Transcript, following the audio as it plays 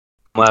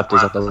left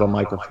is at the little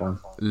microphone.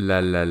 La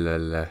la la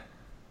la.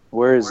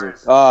 Where is it?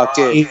 Oh,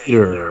 okay.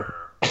 Gator.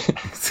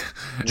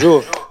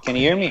 Drew, can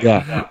you hear me?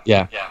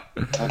 Yeah.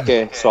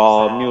 Okay, so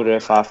I'll mute it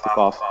if I have to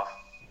cough.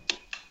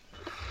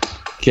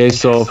 Okay,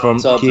 so from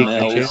What's up, can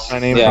man? I change my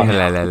name? Yeah.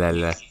 La la la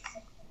la.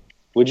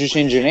 Would you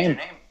change your name?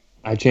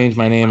 I changed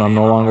my name. I'm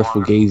no longer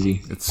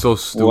Fugazi. It's so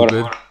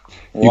stupid.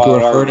 You can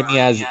refer to me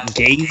as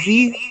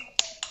Gazy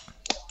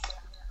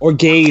or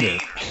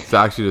Gator. It's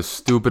actually the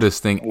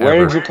stupidest thing Where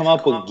ever. did you come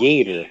up with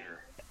Gator?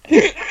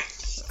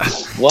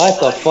 What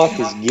the fuck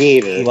is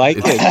Gator? You like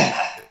it?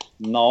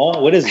 No,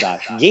 what is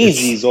that?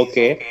 Gazy's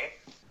okay.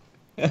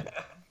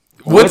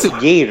 What's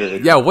Gator?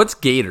 Yeah, what's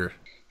gator?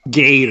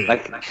 Gator.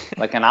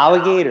 Like an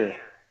alligator?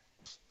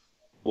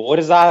 But what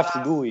does that have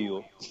to do with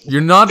you?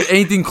 You're not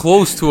anything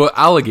close to an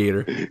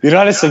alligator. You're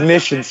not a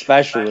submission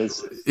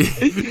specialist.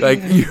 Like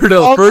you're the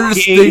Oh,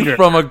 furthest gator.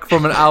 thing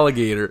from an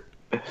alligator.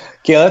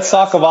 Okay, let's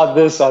talk about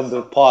this on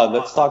the pod.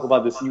 Let's talk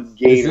about this new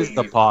Gator. This is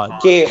the pod.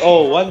 Okay,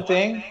 one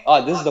thing.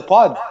 Oh, this is the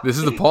pod. This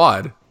is the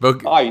pod.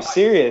 But Oh, are you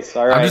serious?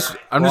 All right.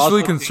 I'm We're just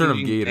really also concerned of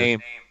changing gator. name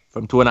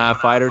From 2.5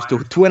 fighters to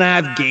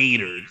 2.5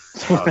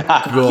 gators.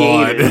 God.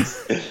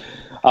 Gators.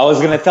 I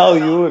was gonna tell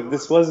you if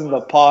this wasn't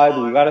the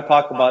pod, we gotta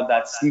talk about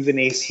that Stephen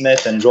A.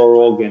 Smith and Joe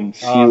Rogan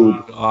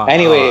feud. God.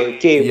 Anyway,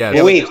 okay, yes.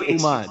 but wait, Too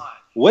much.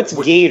 what's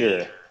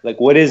Gator? Like,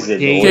 what is it?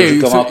 Gator. Where did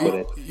you Okay, come up so with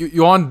it?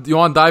 you want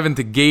to dive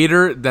into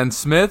Gator then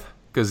Smith?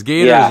 Because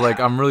Gator Yeah. is like,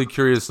 I'm really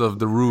curious of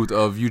the root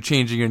of you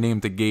changing your name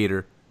to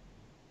Gator.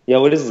 Yeah,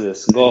 what is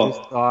this? Go.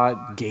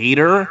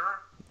 Gator.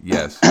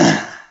 Yes.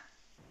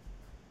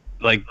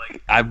 Like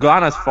I've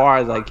gone as far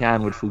as I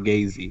can with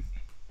Fugazi.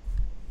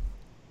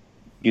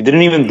 You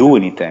didn't even do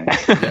anything.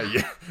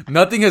 Yeah.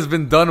 Nothing has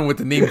been done with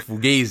the name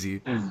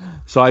Fugazi.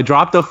 So I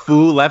dropped a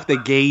foo, left a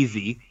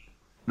gazy.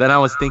 Then I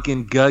was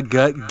thinking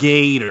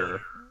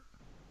gator.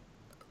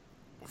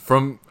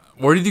 From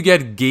where did you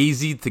get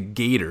Gazy to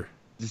Gator?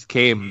 Just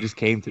came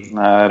to me.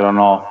 I don't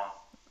know.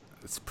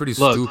 It's pretty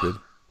Look. stupid.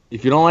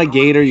 If you don't like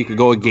gator, you could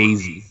go with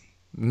gazy.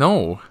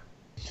 No.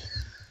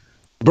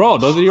 Bro,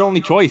 those are your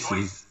only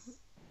choices.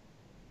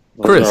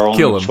 Those Chris, are our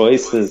kill only him.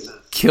 Choices.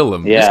 Kill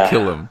him. Yeah. Just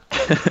kill him.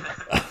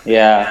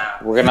 Yeah,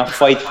 we're gonna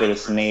fight for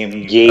this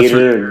name,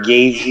 Gator or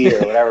Gazy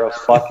or whatever the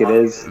fuck it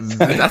is.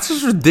 That's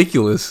just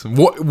ridiculous.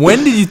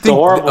 When did you think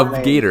horrible of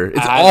name. Gator? It's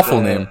an I had awful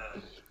the- name.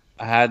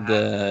 I had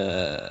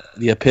the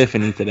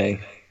epiphany today.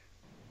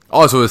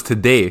 Oh, so it's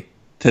today.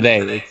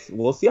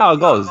 We'll see how it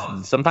goes.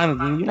 Sometimes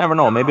you never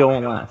know. Maybe it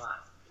won't last.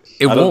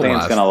 It I don't won't think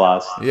last. it's gonna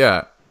last.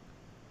 Yeah.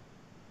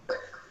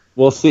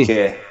 We'll see.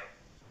 Okay,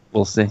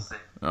 We'll see.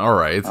 All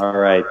right. all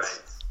right.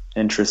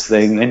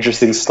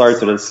 Interesting start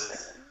to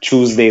this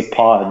Tuesday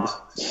pod.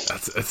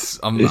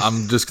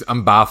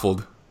 I'm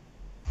baffled.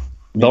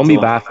 Don't be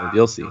too. baffled.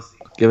 You'll see.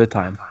 Give it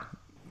time.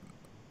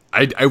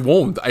 I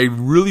won't. I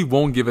really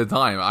won't give it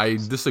time. I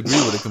disagree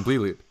with it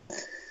completely.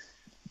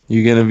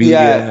 You're gonna be.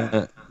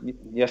 Yeah.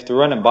 You have to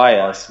run it by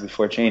us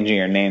before changing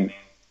your name.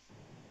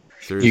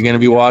 Seriously. You're gonna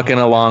be walking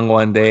along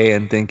one day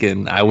and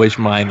thinking, "I wish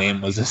my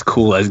name was as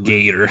cool as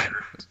Gator."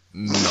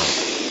 No.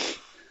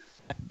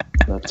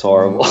 That's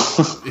horrible.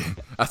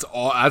 That's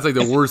all. That's like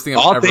the worst thing I've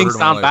All ever things heard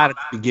sound in my life. bad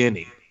at the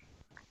beginning,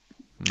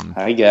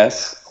 I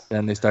guess.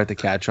 then they start to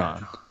catch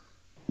on.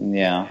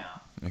 Yeah.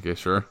 Okay,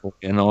 sure.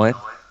 You know what?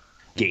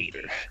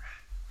 Gator.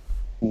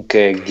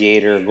 Okay,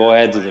 Gator, go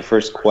ahead to the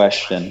first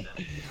question.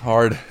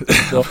 Hard.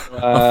 So,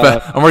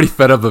 I'm already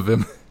fed up of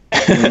him.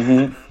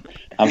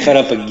 I'm fed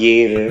up with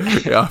Gator.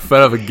 Yeah, I'm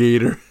fed up of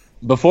Gator.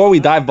 before we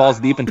dive balls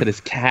deep into this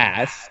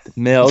cast,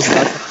 Mills,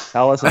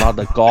 tell us about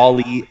the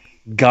Golly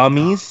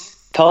gummies.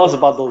 Tell us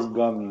about those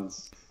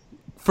gummies.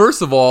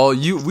 First of all,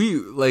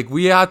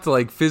 we had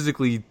to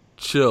physically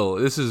chill.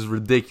 This is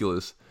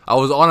ridiculous. I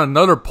was on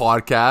another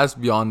podcast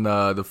beyond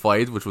the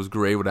fight, which was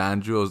great with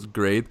Andrew. It was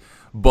great,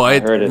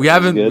 but heard it. we It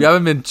was haven't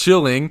good. been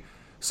chilling,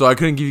 so I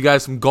couldn't give you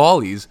guys some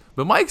gollies.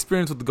 But my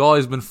experience with the gollies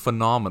has been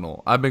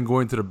phenomenal. I've been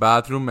going to the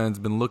bathroom and it's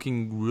been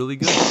looking really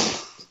good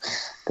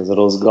Because of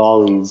those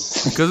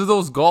gollies. because of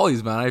those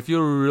gollies, man. I feel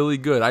really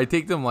good. I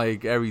take them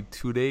every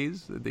 2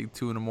 days. I take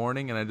 2 in the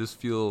morning, and I just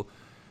feel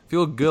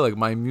good. Like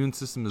my immune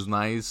system is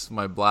nice.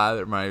 My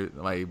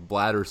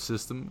bladder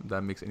system. If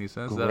that makes any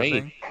sense? Is that a Great.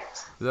 thing?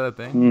 Is that a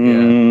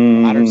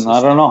thing? I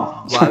don't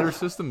know. Yeah. Bladder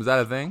system, is that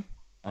a thing?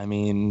 I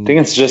mean, I think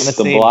it's just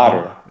the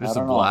bladder. Just I a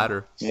don't know.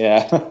 bladder.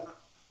 Yeah.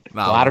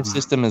 Nah, bladder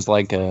system is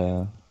like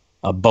a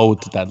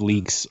boat that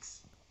leaks.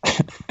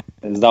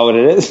 Is that what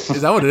it is?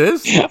 Is that what it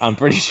is? I'm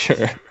pretty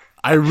sure.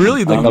 I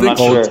really don't I'm think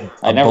not sure.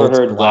 I a never boat's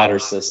heard bladder. bladder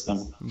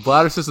system.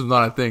 bladder system's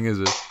not a thing, is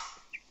it?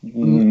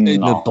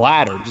 The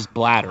bladder, just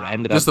bladder.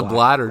 Ended Just up a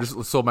bladder.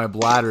 Just so my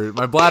bladder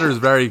is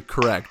very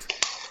correct.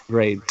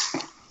 Great.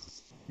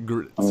 So,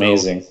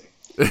 Amazing.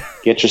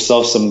 Get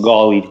yourself some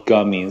golly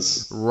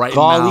gummies. right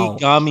Golly now.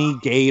 gummy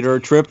Gator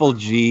Triple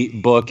G,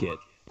 book it.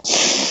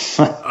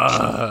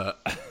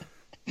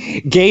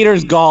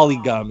 Gator's Golly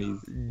gummies.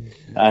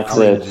 That's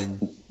Cringing.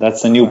 it.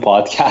 That's the new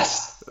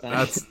podcast.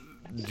 That's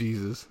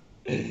Jesus.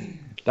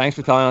 Thanks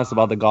for telling us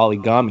about the Golly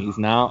Gummies.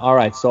 Now, all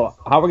right. So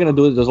how we're gonna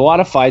do it? There's a lot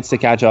of fights to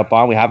catch up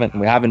on. We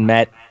haven't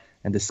met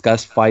and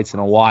discussed fights in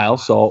a while.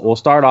 So we'll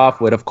start off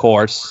with, of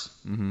course,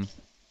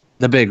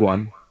 the big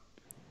one,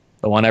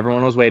 the one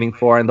everyone was waiting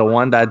for, and the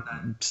one that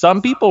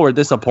some people were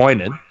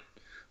disappointed. We'll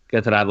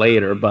get to that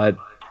later, but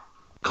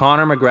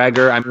Conor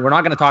McGregor. I mean, we're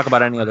not going to talk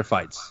about any other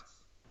fights.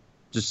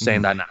 Just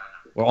saying that now.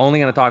 We're only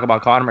going to talk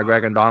about Conor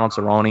McGregor and Donald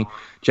Cerrone,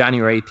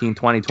 January 18,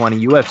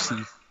 2020, UFC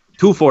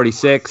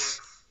 246.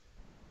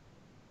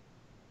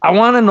 I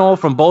want to know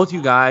from both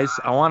you guys,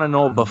 I want to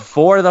know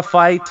before the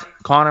fight,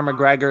 Conor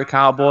McGregor,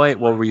 Cowboy,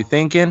 what were you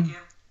thinking?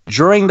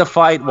 During the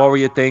fight, what were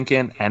you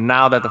thinking? And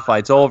now that the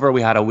fight's over,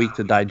 we had a week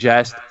to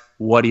digest.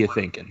 What are you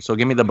thinking? So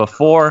give me the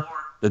before,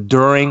 the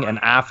during, and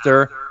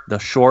after, the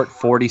short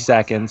 40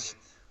 seconds.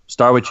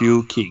 Start with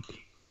you, Keek.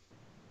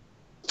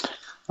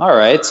 All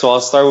right, so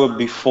I'll start with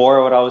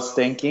before what I was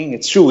thinking.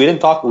 It's true, we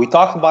talked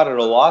about it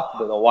a lot,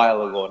 but a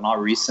while ago, not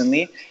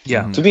recently.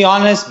 Yeah. To be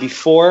honest,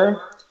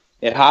 before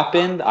it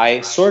happened,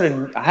 I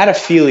had a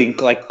feeling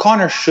like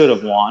Conor should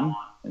have won.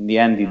 In the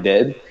end, he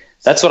did.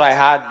 That's what I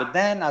had. But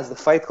then as the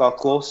fight got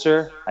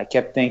closer, I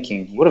kept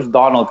thinking, what if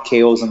Donald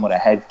KOs him with a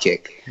head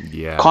kick?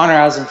 Yeah. Conor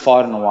hasn't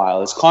fought in a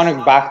while. Is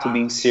Conor back to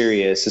being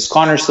serious? Is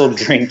Conor still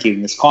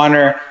drinking? Is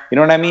Conor, you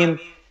know what I mean?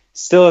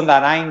 Still in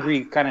that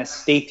angry kind of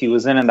state he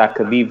was in that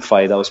Khabib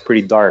fight that was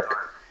pretty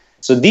dark.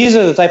 So these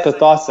are the type of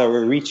thoughts that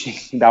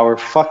were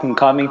fucking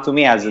coming to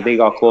me as the day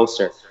got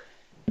closer.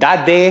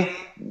 That day,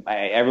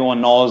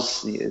 everyone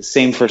knows,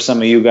 same for some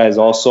of you guys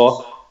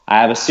also, I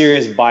have a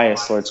serious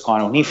bias towards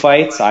Conor. When he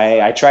fights,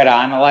 I try to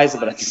analyze it,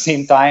 but at the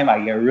same time,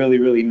 I get really,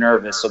 really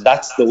nervous. So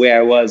that's the way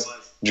I was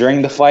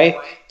during the fight.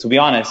 To be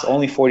honest,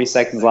 only 40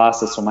 seconds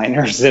lasted, so my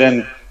nerves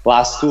didn't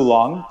last too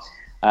long.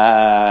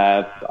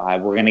 We're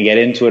going to get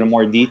into it in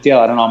more detail.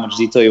 I don't know how much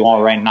detail you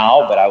want right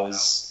now, but I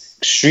was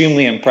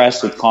extremely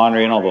impressed with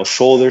Conor, those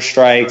shoulder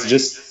strikes.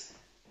 Just,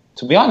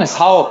 to be honest,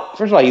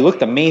 first of all, he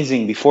looked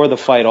amazing before the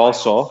fight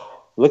also.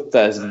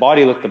 His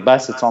body looked the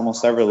best it's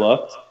almost ever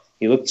looked.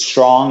 He looked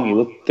strong, he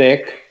looked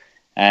thick,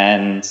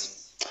 and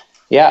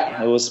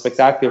yeah, it was a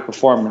spectacular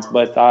performance.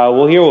 But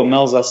we'll hear what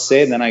Mills has to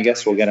say, then I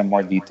guess we'll get in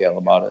more detail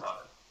about it.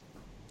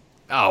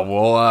 Oh,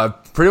 well,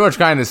 pretty much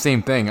kind of the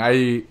same thing.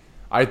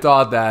 I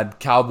thought that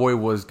Cowboy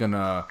was going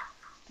to,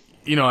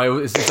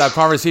 it's that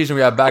conversation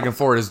we had back and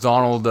forth. Is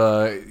Donald,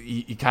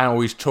 he kind of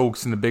always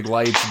chokes in the big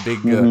lights,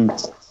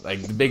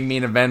 like the big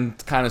main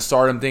event kind of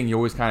stardom thing. He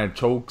always kind of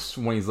chokes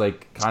when he's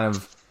like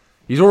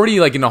he's already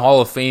like in the Hall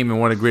of Fame and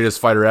one of the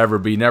greatest fighter ever,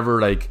 but he never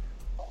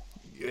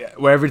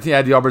wherever he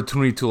had the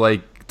opportunity to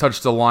like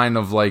touch the line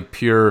of like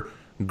pure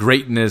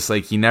greatness,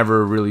 like he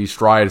never really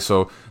stride.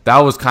 So that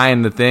was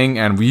kind of the thing,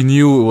 and we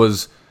knew it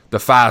was the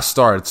fast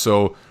start.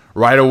 So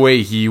right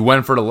away he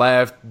went for the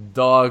left,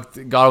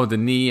 ducked, got with the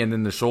knee, and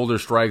then the shoulder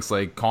strikes.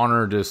 Like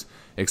Conor just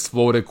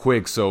exploded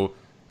quick. So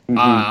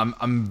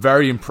I'm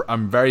very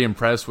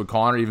impressed with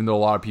Conor, even though a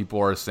lot of people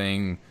are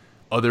saying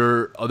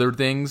other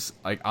things.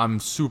 Like I'm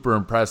super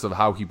impressed of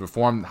how he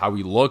performed, how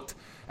he looked,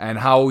 and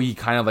how he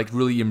kind of like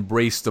really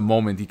embraced the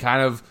moment.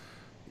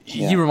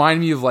 He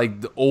reminded me of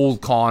like the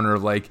old Conor,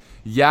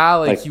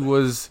 he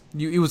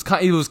was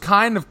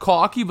kind of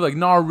cocky, but like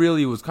not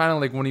really. It was kind of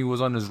like when he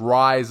was on his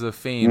rise of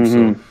fame.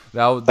 So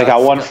that's like at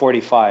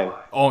 145.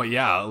 Oh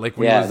yeah, like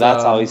when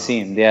that's how he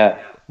seemed. Yeah,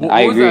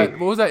 I agree.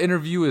 What was that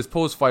interview? His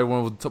post fight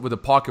with the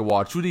pocket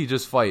watch. Who did he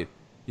just fight?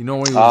 When he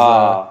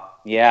was.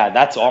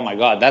 Yeah, oh my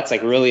God, that's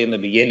like really in the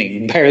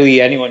beginning.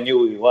 Barely anyone knew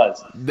who he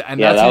was. And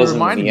that's what he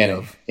reminded me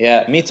of.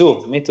 Yeah, me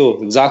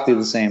too. Exactly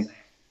the same.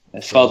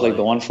 It felt like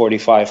the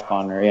 145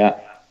 Conor, yeah.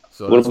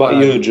 So what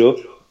about you,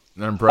 Joe?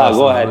 Impressive.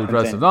 Go ahead.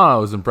 Impressive. No,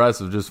 it was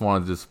impressive. Just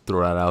wanted to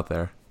throw that out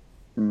there.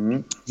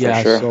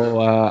 Yeah, sure.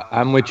 So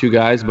I'm with you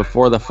guys.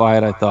 Before the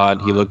fight, I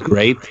thought he looked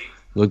great.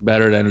 Looked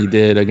better than he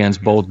did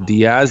against both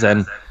Diaz.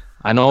 And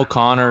I know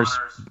Conor's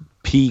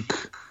peak,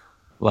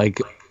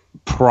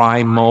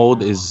 prime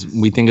mode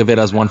we think of it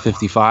as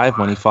 155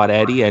 when he fought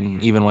Eddie,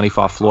 and even when he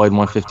fought Floyd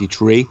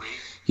 153,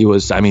 he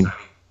was,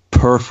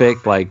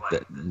 perfect. Like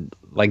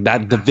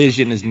that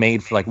division is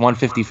made for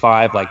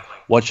 155.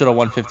 What should a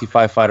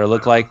 155 fighter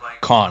look like?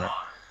 Conor,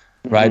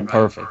 right?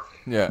 Perfect.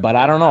 Yeah. But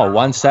I don't know,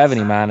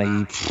 170, man.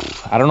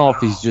 I don't know if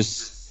he's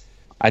just.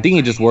 I think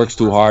he just works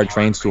too hard,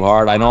 trains too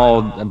hard. I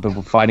know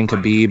fighting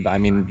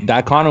Khabib.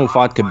 That Conor who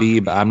fought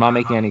Khabib, I'm not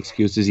making any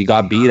excuses. He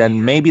got beat,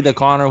 and maybe the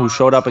Conor who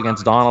showed up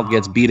against Donald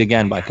gets beat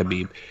again by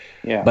Khabib.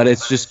 Yeah. But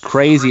it's just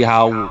crazy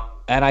how,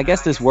 and I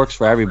guess this works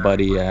for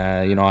everybody.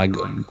 I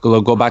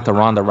go back to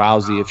Ronda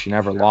Rousey if she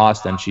never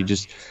lost and she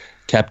just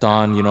kept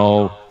on.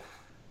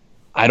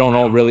 I don't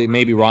know really.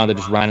 Maybe Ronda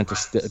just ran into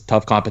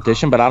tough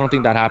competition, but I don't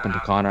think that happened to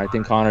Conor. I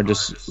think Conor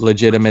just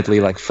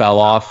legitimately fell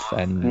off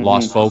and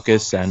lost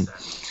focus and.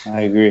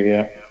 I agree,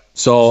 yeah.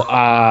 So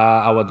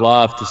I would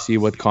love to see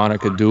what Conor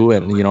could do,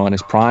 and in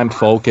his prime,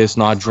 focus,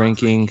 not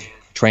drinking,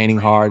 training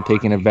hard,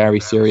 taking it very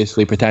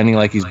seriously, pretending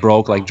like he's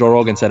broke. Like Joe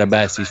Rogan said it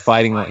best, he's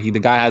fighting. The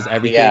guy has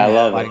everything. Yeah, I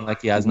love fighting it.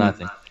 like he has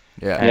nothing.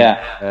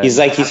 Yeah. He's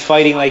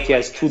fighting like he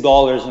has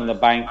 $2 in the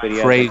bank, but he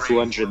has Crazy.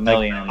 like 200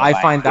 million. Like, in the I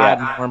bank. find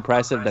that more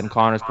impressive than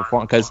Connor's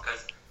performance because,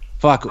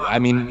 fuck, I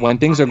mean, when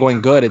things are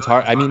going good, it's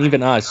hard. I mean,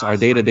 even us, our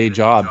day-to-day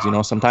jobs, you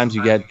know, sometimes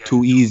you get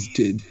too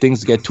easy,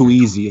 things get too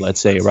easy, let's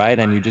say, right?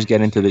 And you just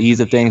get into the ease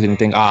of things and you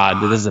think,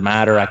 this doesn't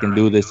matter, I can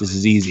do this, this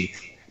is easy.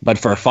 But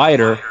for a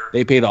fighter,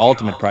 they pay the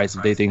ultimate price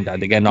if they think that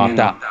they get knocked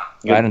out,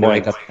 right? And they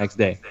wake up the next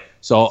day.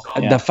 So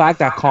the fact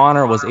that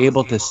Connor was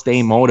able to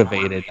stay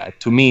motivated,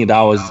 to me,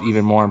 that was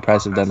even more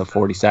impressive than the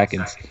 40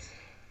 seconds.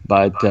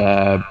 But,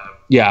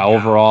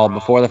 overall,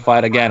 before the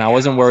fight, again, I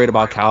wasn't worried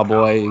about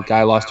Cowboy.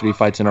 Guy lost 3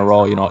 fights in a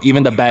row. You know,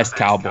 even the best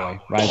Cowboy,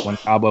 right? When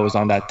Cowboy was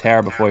on that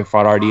tear before he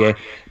fought RDA,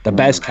 the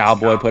best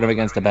Cowboy, put him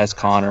against the best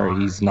Connor,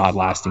 he's not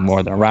lasting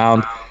more than a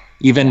round.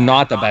 Even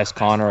not the best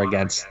Connor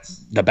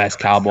against the best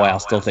Cowboy, I'll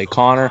still take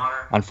Connor.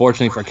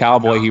 Unfortunately for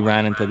Cowboy, he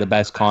ran into the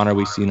best Connor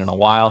we've seen in a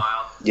while.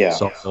 Yeah.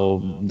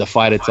 So the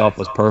fight itself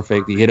was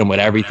perfect. He hit him with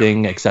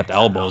everything except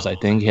elbows, I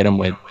think. Hit him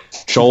with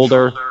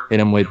shoulder, hit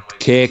him with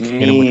kick,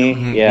 hit him with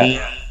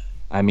knee.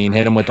 I mean,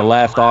 hit him with the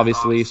left,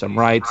 obviously, some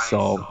rights.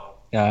 So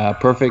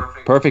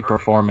perfect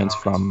performance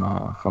from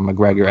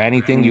McGregor.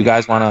 Anything you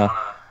guys want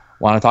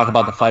to talk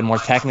about the fight more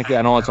technically?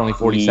 I know it's only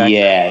 40 seconds.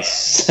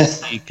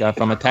 Yes.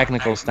 From a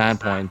technical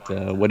standpoint,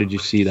 what did you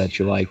see that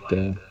you liked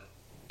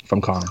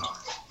from Conor?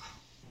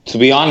 To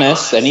be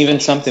honest, and even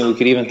something we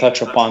could even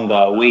touch upon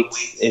the weight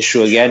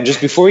issue again. Just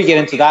before we get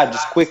into that,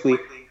 just quickly,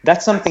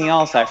 that's something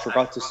else I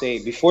forgot to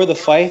say. Before the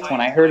fight,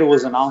 when I heard it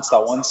was announced at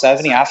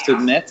 170, I have to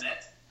admit,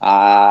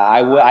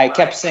 I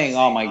kept saying,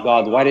 oh my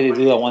God, why did they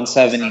do that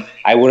 170?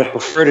 I would have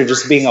preferred it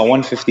just being at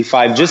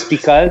 155, just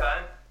because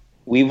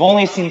we've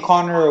only seen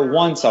Conor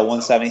once at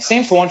 170.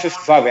 Same for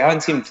 155. We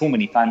haven't seen him too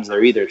many times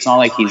there either. It's not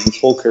like his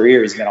whole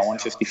career has been at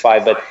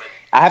 155. But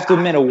I have to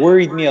admit, it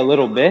worried me a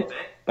little bit.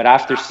 But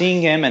after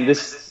seeing him, and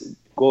this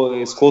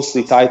is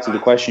closely tied to the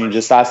question you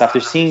just asked,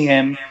 after seeing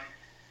him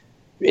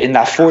in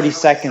that 40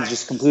 seconds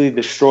just completely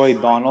destroy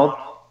Donald,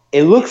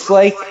 it looks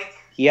like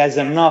he has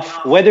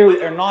enough,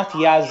 whether or not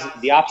he has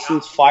the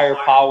absolute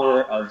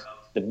firepower of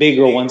the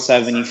bigger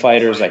 170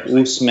 fighters like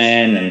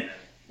Usman and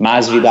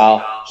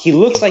Masvidal. He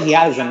looks like he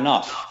has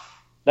enough.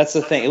 That's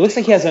the thing. It looks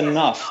like he has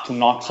enough to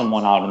knock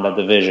someone out in that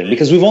division,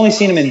 because we've only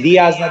seen him in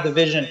Diaz in that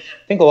division.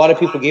 I think a lot of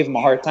people gave him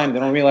a hard time. They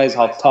don't realize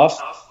how tough,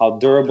 how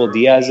durable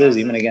Diaz is,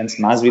 even against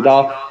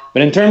Masvidal.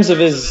 But in terms of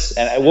his,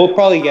 and we'll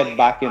probably get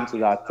back into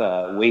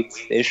that weight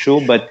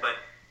issue, but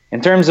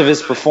in terms of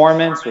his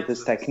performance with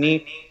his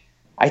technique,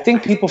 I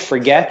think people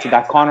forget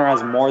that Conor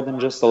has more than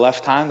just the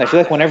left hand. I feel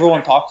like when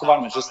everyone talks about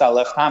him, it's just that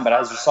left hand. But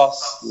as you saw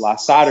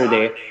last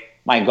Saturday,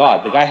 my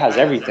God, the guy has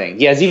everything.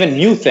 He has even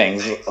new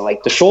things,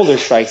 like the shoulder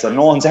strikes that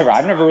no one's ever...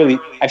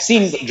 I've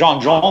seen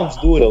John Jones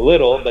do it a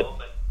little, but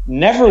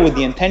never with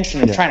the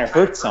intention of trying to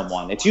hurt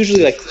someone. It's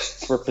usually like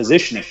for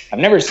positioning. I've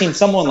never seen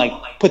someone like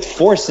put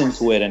force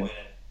into it, and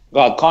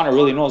God, Conor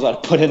really knows how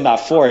to put in that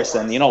force,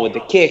 and with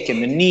the kick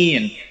and the knee,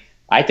 and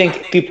I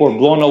think people were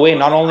blown away,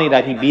 not only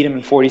that he beat him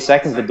in 40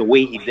 seconds, but the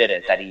way he did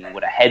it, that he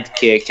with a head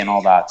kick and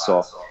all that.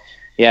 So,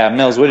 yeah,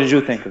 Mills, what did you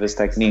think of his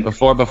technique?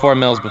 Before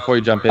Mills, before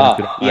you jump in,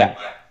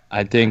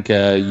 I think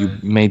you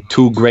made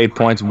 2 great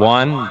points.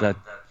 One, the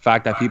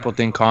fact that people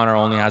think Conor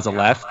only has a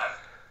left.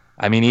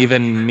 I mean,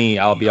 even me,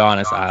 I'll be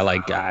honest,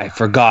 I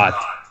forgot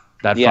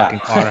that fucking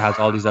Conor has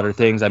all these other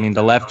things. I mean,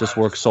 the left just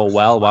works so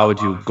well. Why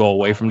would you go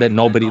away from it?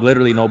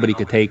 Literally nobody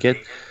could take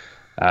it.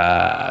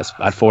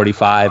 At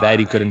 45,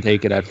 Eddie couldn't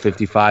take it. At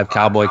 55,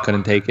 Cowboy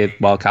couldn't take it.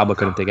 Well, Cowboy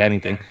couldn't take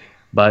anything.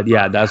 But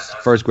yeah, that's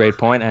first great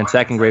point. And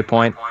second great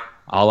point,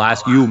 I'll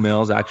ask you,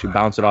 Mills, actually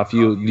bounce it off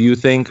you. Do you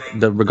think,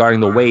 regarding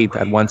the weight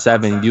at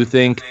 170, do you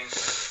think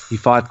he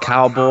fought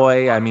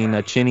Cowboy? I mean,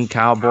 a chinny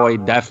Cowboy,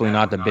 definitely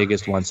not the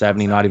biggest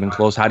 170, not even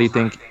close. How do you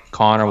think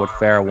Conor would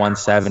fare at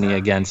 170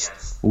 against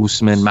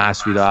Usman,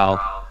 Masvidal,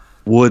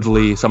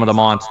 Woodley, some of the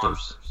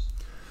monsters?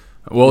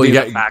 Well,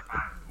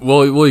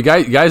 you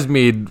guys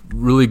made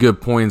really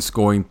good points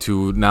going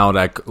to now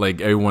that like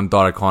everyone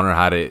thought Conor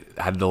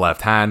had the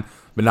left hand,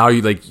 but now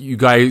you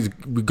guys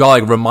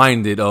got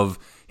reminded of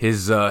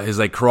his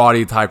like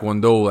karate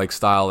taekwondo like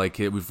style. Like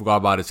we forgot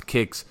about his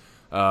kicks,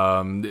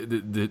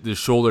 the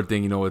shoulder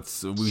thing. We've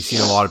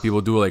seen a lot of people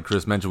do it, like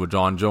Chris mentioned with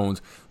John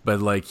Jones, but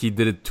like he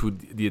did it to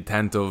the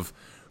intent of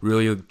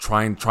really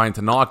trying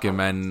to knock him,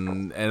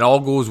 and it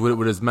all goes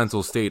with his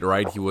mental state,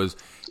 right?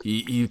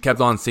 He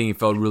kept on saying he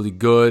felt really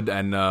good,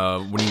 and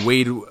when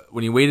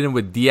he weighed in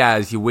with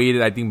Diaz, he weighed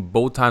I think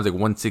both times like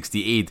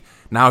 168.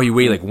 Now he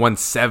weighed like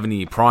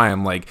 170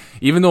 prime. Like,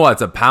 even though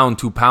that's a pound,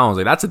 2 pounds,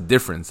 like that's a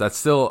difference. That's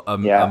still a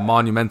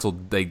monumental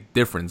like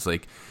difference.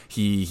 Like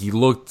he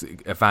looked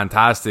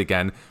fantastic,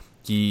 and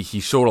he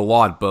showed a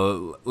lot.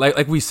 But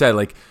like we said,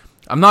 like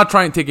I'm not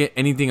trying to take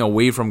anything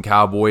away from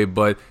Cowboy,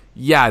 but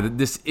yeah,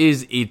 this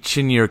is a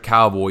chinnier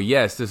Cowboy.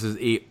 Yes, this is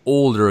a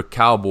older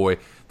Cowboy.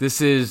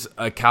 This is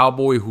a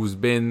Cowboy who's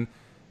been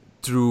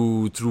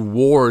through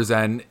wars,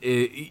 and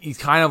he's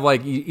kind of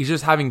like he's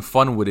just having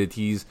fun with it.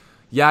 He's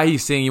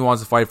saying he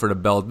wants to fight for the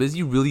belt, but is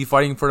he really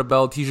fighting for the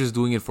belt? He's just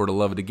doing it for the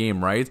love of the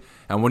game, right?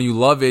 And when you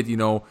love it,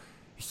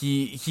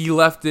 he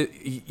left it.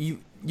 He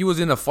was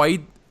in a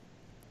fight,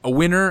 a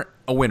winner.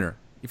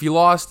 If he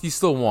lost, he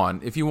still won.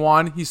 If he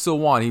won, he still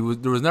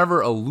won. There was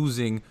never a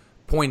losing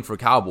point for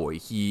Cowboy.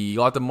 He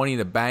got the money in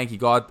the bank. He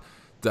got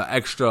the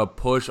extra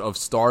push of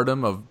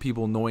stardom, of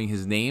people knowing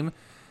his name,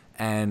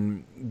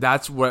 and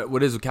that's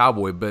what is a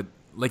Cowboy. But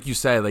like you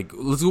said, like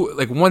let's go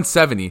like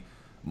 170.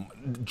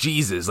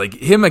 Jesus, like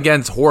him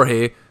against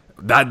Jorge.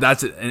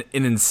 That's an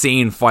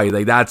insane fight.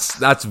 Like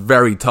that's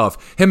very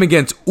tough. Him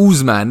against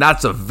Usman,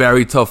 that's a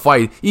very tough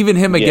fight. Even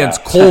him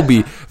against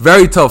Colby,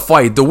 very tough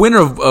fight. The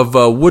winner of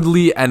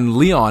Woodley and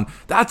Leon,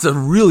 that's a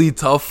really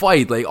tough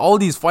fight. Like all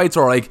these fights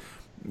are like,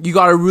 you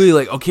gotta really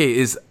like, okay,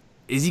 is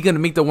he gonna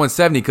make the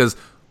 170? Because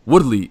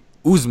Woodley,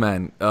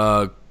 Usman,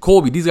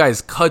 Colby, these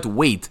guys cut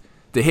weight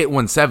to hit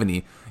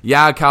 170.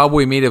 Yeah,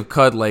 Cowboy may have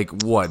cut like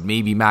what,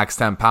 maybe max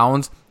 10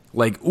 pounds.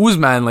 Like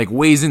Usman like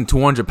weighs in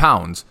 200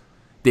 pounds.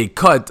 They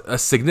cut a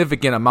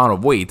significant amount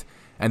of weight.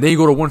 And then you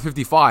go to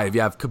 155.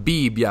 You have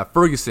Khabib, you have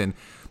Ferguson.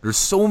 There's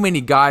so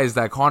many guys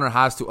that Conor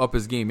has to up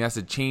his game. He has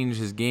to change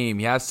his game.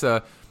 He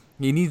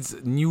needs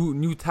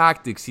new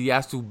tactics. He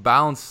has to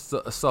balance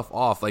stuff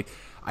off. Like,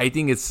 I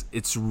think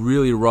it's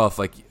really rough.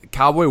 Like,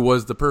 Cowboy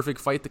was the perfect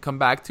fight to come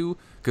back to,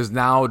 because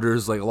now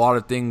there's like a lot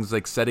of things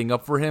like setting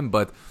up for him.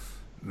 But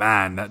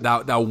man,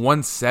 that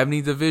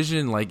 170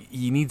 division, like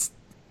he needs.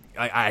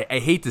 I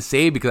hate to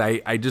say it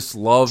because I just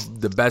love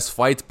the best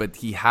fights, but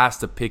he has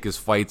to pick his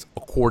fights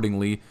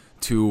accordingly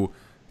to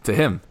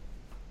him.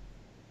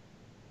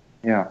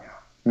 Yeah.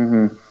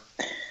 Mm-hmm.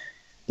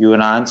 You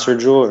an answer,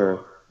 Joe?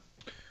 Or?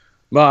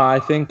 Well, I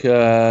think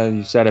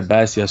you said it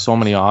best. He has so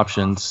many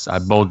options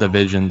at both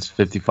divisions,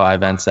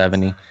 55 and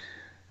 70.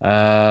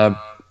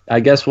 I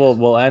guess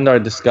we'll end our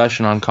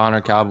discussion on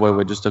Conor Cowboy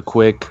with just a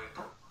quick,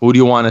 who do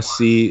you want to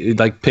see?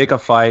 Like, pick a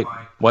fight.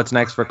 What's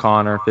next for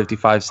Conor,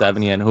 55,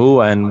 70, and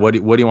who? And what do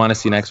you want to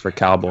see next for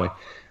Cowboy?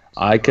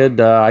 I could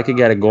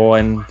get it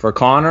going for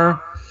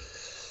Conor.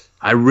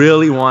 I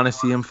really want to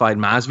see him fight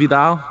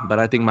Masvidal, but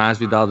I think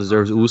Masvidal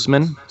deserves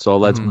Usman. So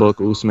let's book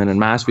Usman and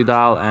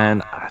Masvidal.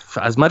 And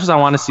as much as I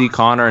want to see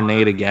Conor and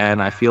Nate again,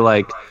 I feel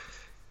like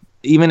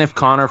even if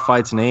Conor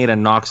fights Nate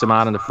and knocks him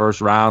out in the first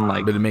round,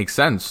 like, but it makes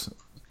sense.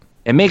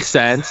 It makes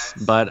sense,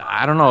 but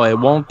I don't know. It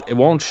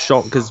won't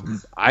show, because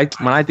when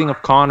I think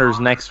of Conor's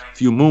next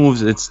few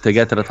moves, it's to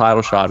get to the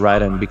title shot,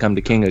 right, and become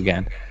the king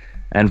again.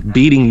 And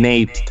beating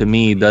Nate to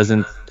me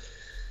doesn't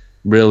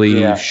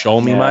really show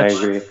me much. I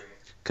agree.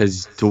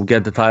 Because to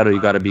get the title,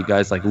 you got to beat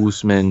guys like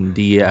Usman,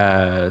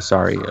 Masvidal,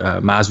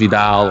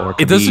 or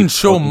Khabib. It doesn't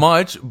show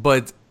much,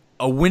 but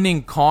a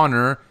winning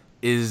Conor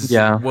is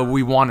what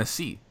we want to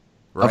see,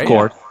 right? Of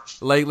course.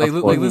 Like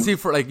let's say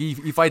for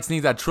he fights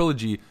Nate, that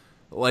trilogy.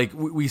 Like,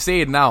 we say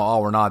it now,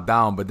 oh, we're not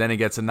down, but then it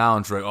gets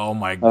announced, like, oh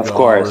my god,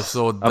 we're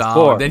so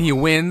down. Then he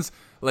wins.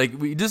 Like,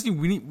 we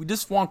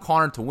just want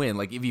Conor to win.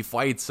 Like, if he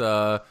fights it's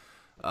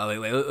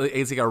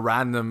like a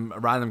random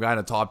guy in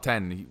the top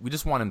 10, we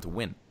just want him to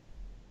win.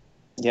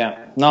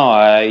 Yeah,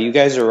 no, you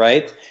guys are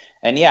right.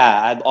 And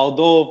yeah,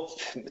 although,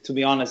 to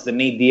be honest, the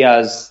Nate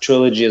Diaz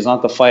trilogy is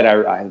not the fight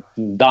I'm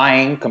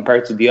dying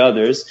compared to the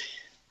others,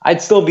 I'd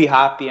still be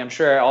happy. I'm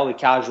sure all the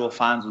casual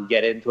fans would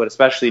get into it,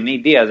 especially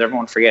Nate Diaz.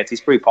 Everyone forgets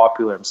he's pretty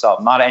popular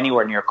himself. Not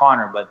anywhere near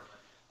Conor, but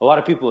a lot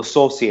of people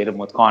associate him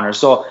with Conor.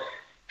 So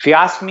if you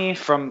ask me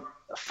from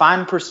a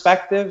fan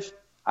perspective,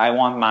 I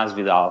want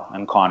Masvidal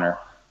and Conor.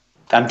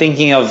 I'm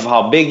thinking of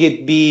how big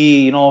it'd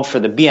be, for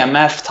the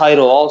BMF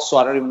title also.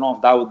 I don't even know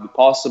if that would be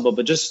possible,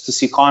 but just to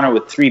see Conor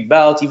with 3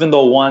 belts, even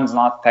though one's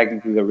not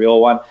technically the real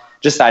one,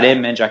 just that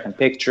image, I can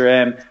picture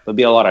him. There'll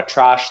be a lot of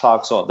trash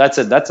talk. So that's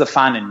a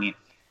fan in me.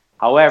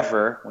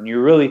 However, when you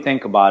really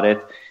think about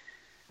it,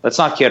 let's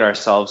not kid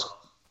ourselves.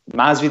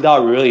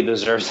 Masvidal really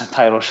deserves a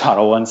title shot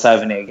at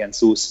 170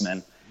 against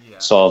Usman. Yeah.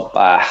 So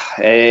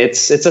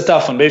it's a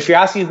tough one. But if you're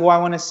asking who I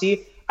want to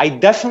see, I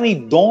definitely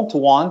don't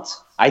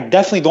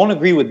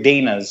agree with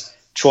Dana's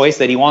choice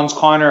that he wants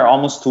Conor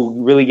almost to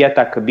really get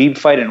that Khabib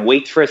fight and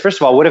wait for it.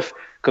 First of all, what if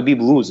Khabib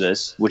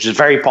loses, which is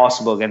very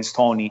possible against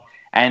Tony?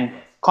 And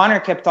Conor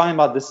kept talking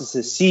about this is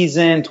his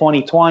season,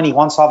 2020. He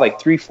wants to have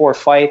like 3-4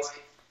 fights.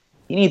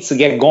 He needs to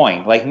get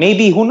going. Like,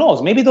 maybe, who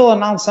knows? Maybe they'll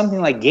announce something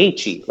like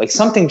Gaethje, like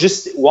something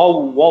just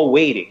while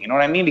waiting. You know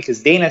what I mean?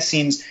 Because Dana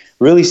seems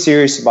really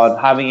serious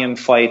about having him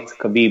fight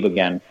Khabib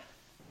again.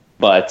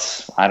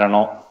 But I don't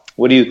know.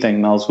 What do you think,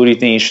 Mels? Who do you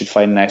think he should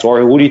fight next, or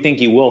who do you think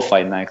he will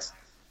fight next?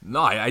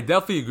 No, I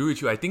definitely agree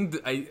with you. I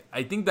think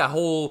that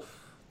whole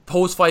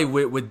post fight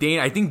with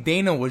Dana. I think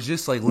Dana was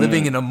just like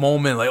living in a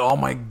moment. Like, oh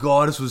my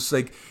god, this was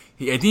like.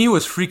 I think he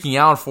was freaking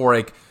out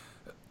for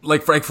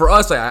for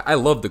us, I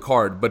love the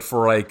card, but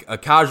for like a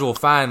casual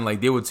fan, like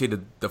they would say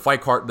the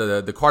fight card,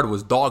 the card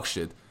was dog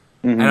shit.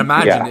 Mm-hmm. And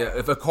imagine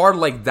if a card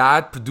like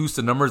that produced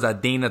the numbers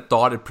that Dana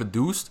thought it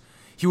produced,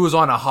 he was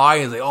on a high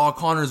and like, oh,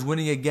 Conor's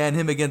winning again,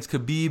 him against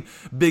Khabib,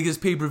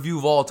 biggest pay-per-view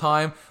of all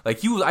time.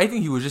 Like I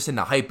think he was just in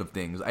the hype of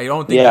things. I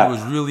don't think he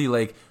was really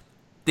like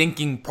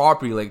thinking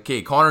properly. Like,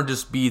 okay, Conor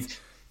just beat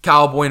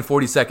Cowboy in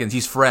 40 seconds.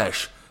 He's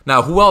fresh.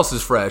 Now, who else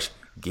is fresh?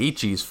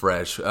 Gaethje's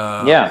fresh.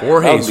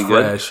 Jorge's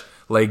fresh.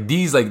 Like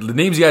these, like the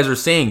names you guys are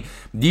saying,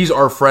 these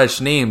are fresh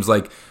names.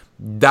 Like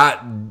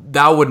that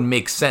would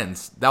make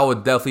sense. That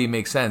would definitely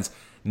make sense.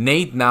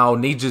 Nate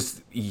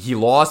just he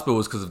lost, but it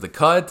was because of the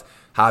cut.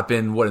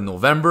 Happened in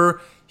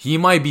November. He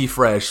might be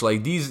fresh.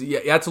 Like these,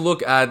 you have to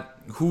look at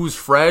who's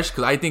fresh,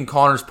 because I think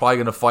Conor's probably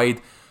gonna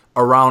fight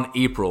around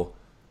April.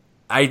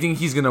 I think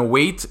he's gonna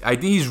wait. I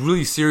think he's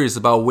really serious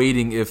about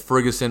waiting. If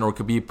Ferguson or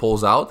Khabib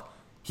pulls out,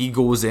 he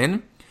goes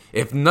in.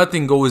 If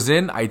nothing goes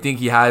in, I think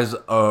he has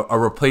a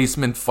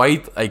replacement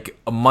fight like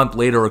a month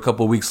later or a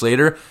couple of weeks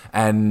later,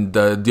 and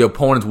the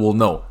opponent will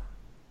know.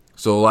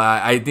 So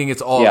I think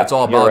it's all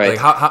about right. like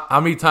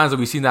how many times have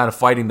we seen that in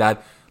fighting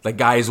that like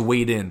guys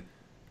wait in,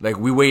 like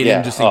we wait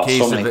in just in case.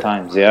 So many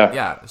times, yeah.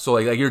 Yeah. So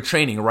like you're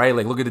training, right?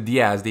 Like look at the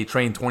Diaz, they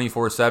train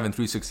 24/7,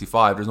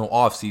 365. There's no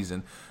off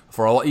season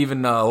for a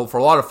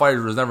lot of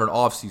fighters. There's never an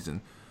off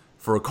season.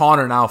 For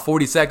Conor now,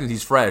 40 seconds,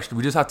 he's fresh.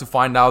 We just have to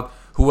find out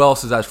who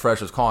else is as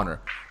fresh as Conor.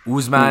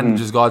 Usman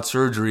just got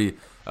surgery.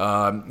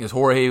 Is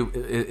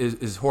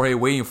Jorge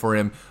waiting for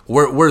him?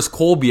 Where's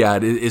Colby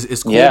at?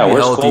 Is Colby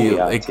healthy? Colby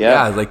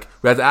at? Like, like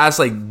we have to ask.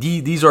 Like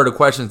these are the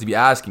questions to be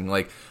asking.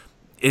 Like,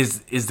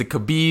 is the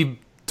Khabib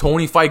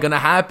Tony fight gonna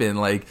happen?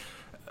 Like,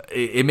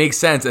 it makes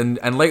sense. And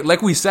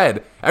like we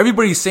said,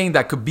 everybody's saying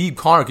that Khabib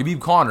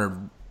Conor.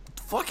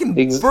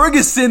 Fucking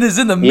Ferguson is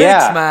in the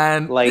mix,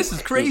 man. Like, this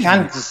is crazy. You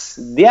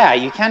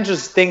can't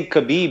just think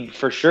Khabib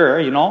for sure,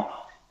 you know?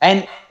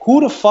 And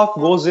who the fuck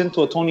goes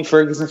into a Tony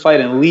Ferguson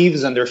fight and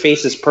leaves and their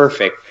face is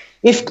perfect?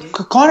 If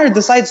Conor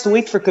decides to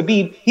wait for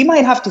Khabib, he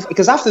might have to,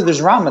 because after there's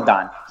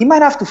Ramadan, he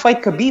might have to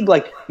fight Khabib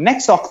like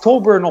next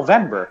October or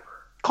November.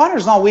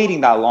 Conor's not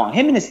waiting that long.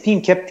 Him and his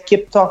team kept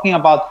talking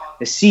about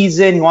the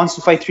season. He wants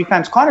to fight 3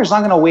 times. Conor's not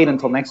going to wait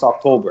until next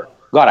October.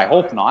 God, I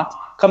hope not.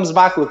 Comes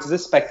back, looks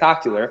this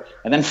spectacular,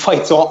 and then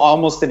fights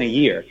almost in a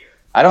year.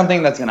 I don't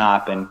think that's going to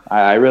happen.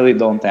 I really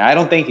don't think. I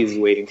don't think he's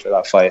waiting for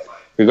that fight.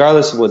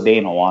 Regardless of what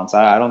Dana wants,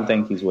 I don't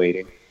think he's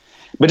waiting.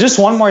 But just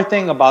one more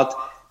thing about,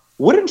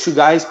 wouldn't you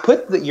guys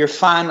put your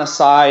fan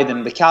aside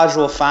and the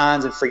casual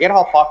fans and forget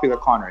how popular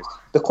Conor is?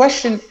 The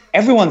question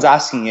everyone's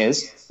asking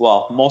is,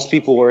 well, most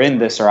people who are in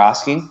this are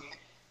asking,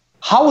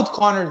 how would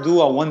Conor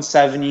do a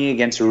 170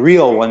 against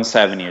real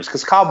 170ers?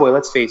 Because Cowboy,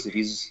 let's face it,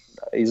 he's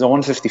a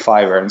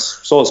 155er, and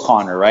so is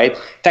Conor, right?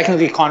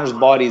 Technically, Conor's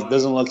body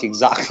doesn't look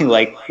exactly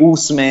like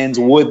Usman's,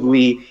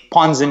 Woodley,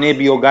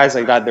 Ponzinibbio, guys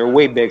like that. They're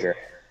way bigger.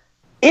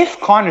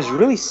 If Conor's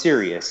really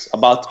serious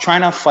about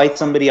trying to fight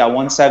somebody at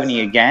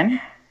 170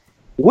 again,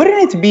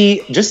 wouldn't it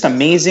be just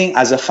amazing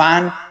as a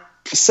fan?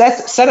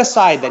 Set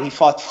aside that he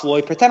fought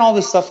Floyd, pretend all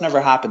this stuff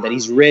never happened, that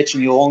he's rich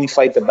and he'll only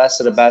fight the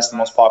best of the best, the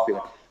most popular.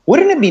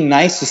 Wouldn't it be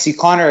nice to see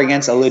Conor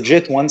against a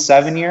legit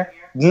 170er?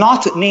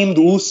 Not named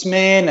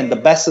Usman and the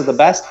best of the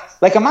best.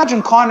 Like,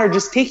 imagine Conor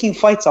just taking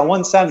fights at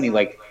 170,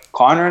 like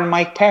Conor and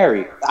Mike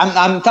Perry.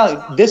 I'm telling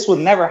you, this would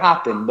never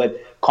happen,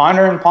 but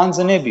Conor and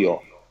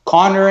Ponzinibbio,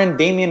 Conor and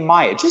Damian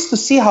Maia, just to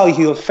see how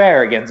he'll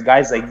fare against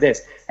guys like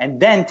this, and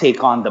then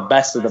take on the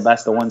best of the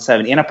best at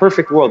 170. In a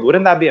perfect world,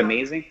 wouldn't that be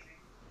amazing?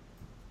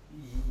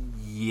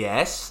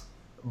 Yes,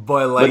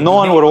 but no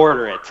one would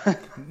order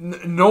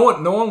it. no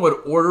one would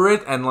order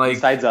it, and like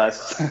besides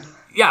us.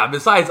 Yeah,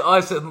 besides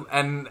us,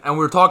 and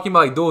we're talking about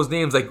like those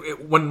names. Like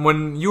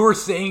when you were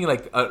saying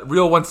like a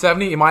real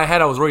 170, in my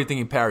head I was already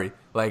thinking Perry.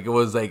 Like it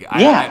was like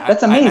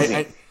that's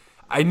amazing.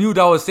 I knew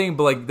that I was saying,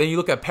 but like then you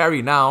look at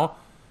Perry now,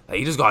 like,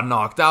 he just got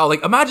knocked out.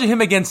 Like imagine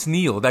him against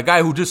Neal, that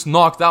guy who just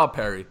knocked out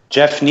Perry.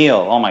 Jeff Neal,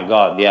 oh my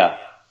God, yeah.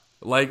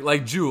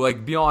 Like Drew,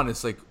 like be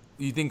honest, like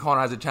you think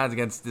Conor has a chance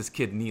against this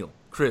kid Neal?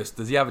 Chris,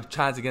 does he have a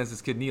chance against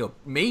this kid Neal?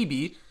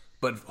 Maybe.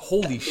 But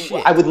holy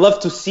shit. I would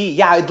love to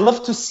see, I'd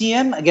love to see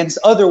him against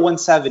other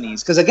 170s.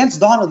 Because against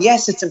Donald,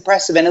 yes, it's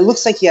impressive. And it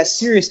looks like he has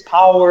serious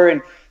power.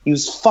 And he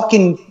was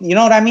fucking, you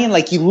know what I mean?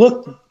 Like, he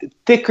looked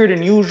thicker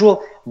than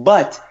usual.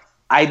 But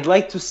I'd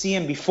like to see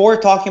him, before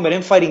talking about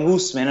him fighting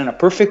Usman, in a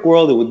perfect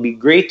world, it would be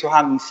great to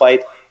have him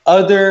fight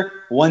other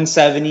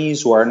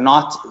 170s who are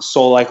not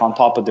so, like, on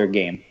top of their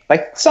game.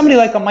 Like, somebody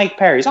like a Mike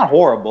Perry. He's not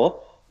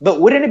horrible. But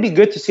wouldn't it be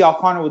good to see how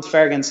Conor would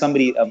fare against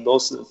somebody of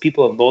those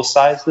people of those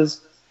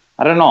sizes?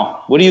 I don't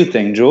know. What do you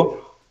think,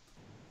 Joe?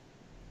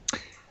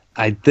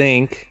 I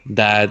think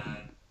that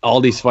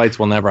all these fights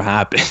will never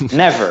happen.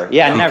 Never.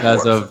 Yeah, never.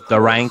 Because of the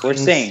rankings, we're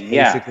saying,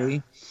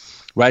 basically.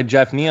 Right,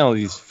 Jeff Neal,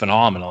 he's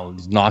phenomenal.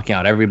 He's knocking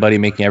out everybody,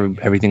 making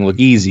everything look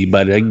easy.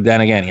 But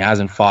then again, he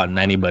hasn't fought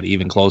anybody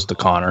even close to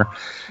Conor.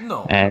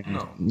 No.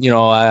 You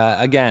know,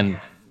 again,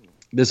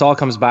 this all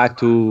comes back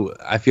to,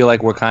 I feel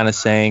like we're kind of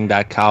saying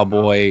that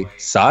Cowboy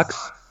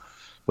sucks,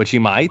 which he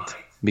might,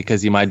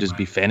 because he might just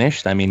be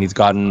finished. I mean, he's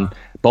gotten...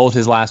 Both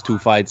his last 2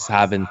 fights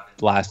haven't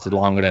lasted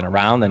longer than a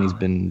round, and he's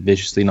been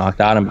viciously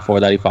knocked out. And before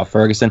that, he fought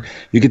Ferguson.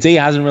 You could say he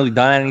hasn't really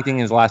done anything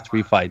in his last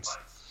 3 fights.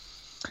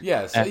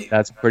 Yes. And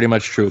that's pretty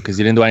much true, because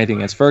he didn't do anything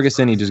against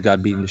Ferguson. He just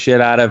got beaten the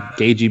shit out of.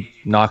 Gaethje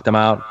knocked him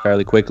out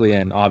fairly quickly,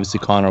 and obviously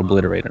Conor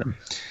obliterated him.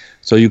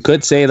 So you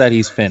could say that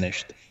he's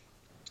finished.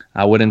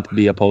 I wouldn't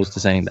be opposed to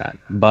saying that.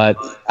 But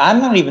I'm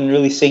not even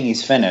really saying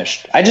he's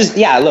finished.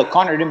 Look,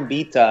 Conor didn't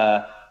beat...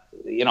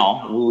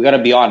 we got to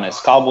be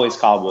honest. Cowboy's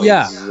Cowboy.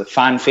 Yeah. He's a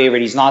fan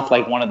favorite. He's not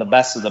like one of the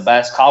best of the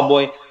best.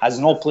 Cowboy has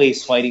no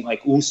place fighting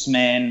like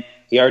Usman.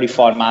 He already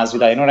fought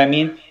Masvidal. You know what I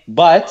mean?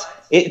 But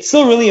it's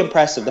still really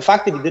impressive. The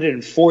fact that he did it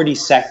in 40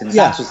 seconds,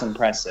 that's just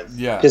impressive.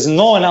 Yeah. Because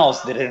no one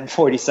else did it in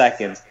 40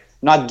 seconds.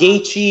 Not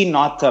Gaethje,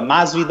 not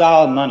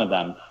Masvidal, none of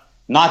them.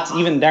 Not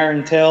even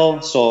Darren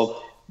Till.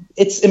 So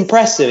it's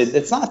impressive.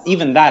 It's not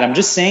even that. I'm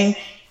just saying,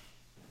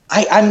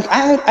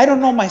 I don't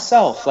know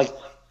myself. Like,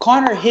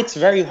 Conor hits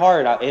very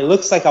hard. It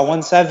looks like at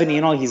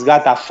 170, he's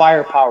got that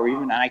firepower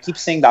even. And I keep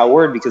saying that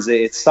word because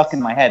it's stuck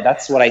in my head.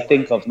 That's what I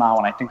think of now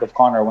when I think of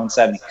Conor at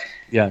 170.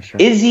 Yeah, sure.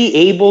 Is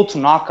he able to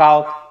knock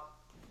out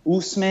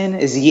Usman?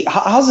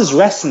 How's his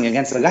wrestling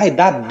against a guy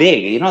that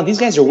big? These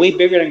guys are way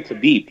bigger than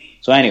Khabib.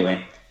 So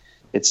anyway,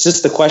 it's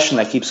just the question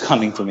that keeps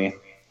coming to me.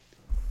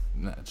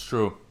 That's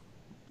true.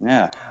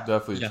 Yeah.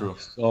 Definitely true.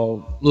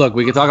 So, look,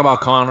 we could talk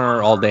about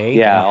Conor all day.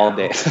 Yeah, all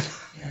day.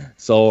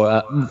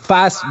 So,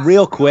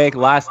 real quick,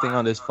 last thing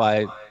on this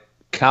fight.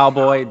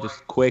 Cowboy,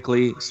 just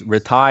quickly,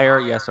 retire,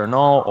 yes or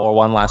no, or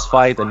one last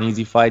fight, an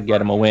easy fight, get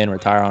him a win,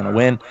 retire on a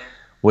win.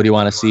 What do you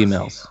want to see,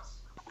 Mills?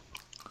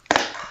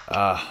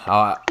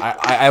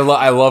 I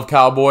love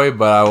Cowboy,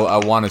 but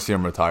I want to see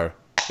him retire.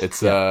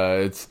 It's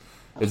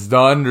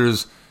done.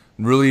 There's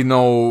really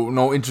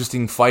no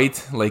interesting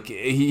fight. Like,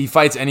 he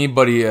fights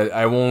anybody,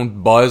 I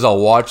won't buzz. I'll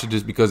watch it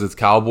just because it's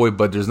Cowboy.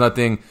 But there's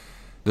nothing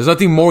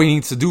more he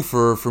needs to do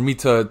for me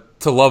to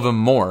love him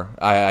more.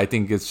 I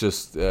think it's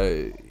just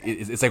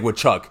it's like with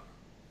Chuck.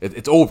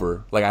 It's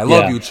over. Like, I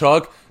love you,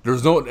 Chuck.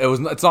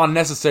 It's not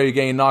necessary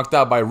getting knocked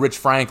out by Rich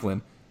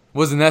Franklin. It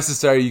wasn't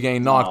necessary you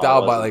getting knocked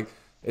out by like.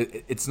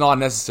 It's not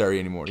necessary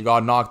anymore. You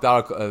got knocked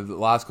out the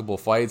last couple of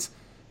fights.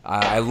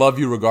 I love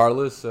you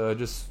regardless.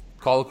 Just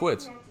call it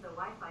quits.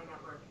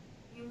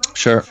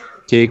 Sure.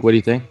 Keek, what do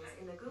you think?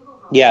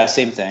 Yeah,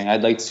 same thing.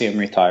 I'd like to see him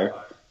retire.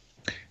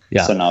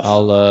 Yeah, that's enough.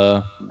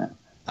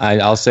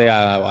 I'll say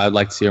I'd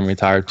like to see him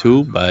retire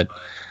too, but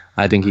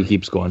I think he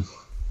keeps going.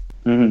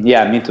 Mm-hmm.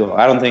 Yeah, me too.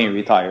 I don't think he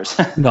retires.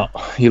 No,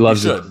 he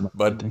loves it. He should,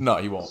 but no,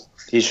 he won't.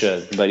 He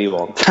should, but he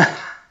won't.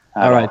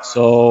 All right,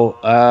 so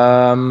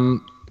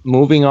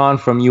moving on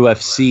from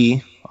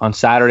UFC, on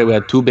Saturday we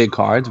had two big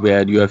cards. We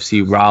had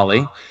UFC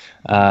Raleigh,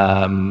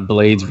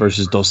 Blades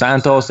versus Dos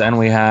Santos, and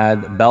we had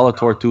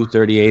Bellator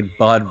 238,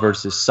 Bud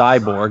versus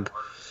Cyborg.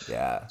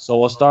 Yeah. So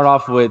we'll start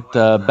off with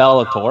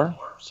Bellator.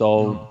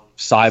 So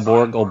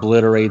Cyborg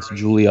obliterates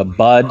Julia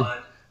Budd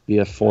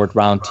via fourth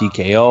round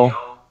TKO.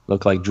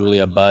 Looked like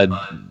Julia Budd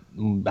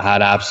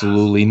had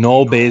absolutely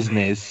no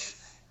business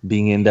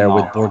being in there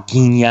with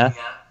Borginha,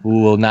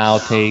 who will now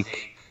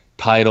take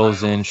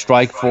titles in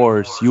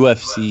Strikeforce,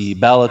 UFC,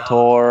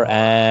 Bellator,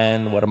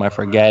 and what am I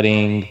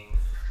forgetting?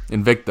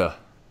 Invicta.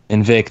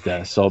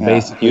 So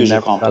basically, huge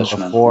never done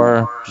accomplishment.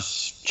 before,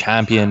 just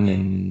champion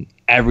in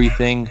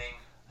everything.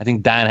 I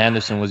think Dan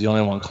Henderson was the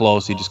only one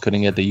close. He just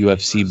couldn't get the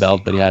UFC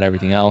belt, but he had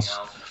everything else.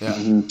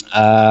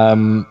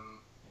 Yeah.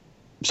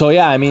 So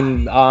yeah, I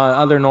mean,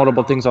 other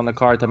notable things on the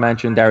card to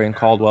mention: Darian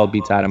Caldwell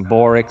beats Adam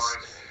Borix.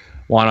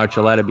 Juan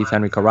Archuleta beats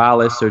Henry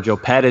Corrales.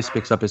 Sergio Pettis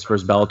picks up his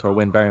first Bellator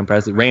win. Very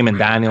impressive. Raymond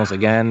Daniels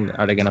again.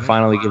 Are they going to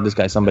finally give this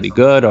guy somebody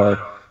good, or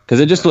because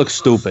it just looks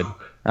stupid?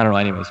 I don't know.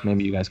 Anyways,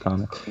 maybe you guys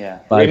comment. Yeah,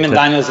 but, Raymond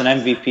Daniels an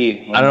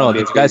MVP. I don't know.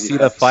 Did you guys see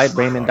the fight,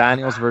 Raymond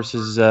Daniels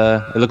versus?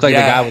 It looked like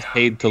the guy was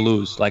paid to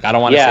lose. Like, I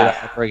don't want to say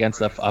that ever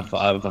against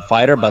a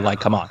fighter, but like,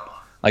 come on.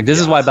 Like,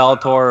 this is why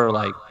Bellator,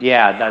 like...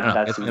 Yeah, that's what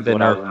I was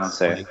going to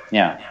say. Like,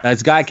 yeah.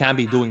 This guy can't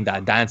be doing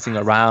that, dancing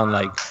around,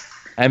 like,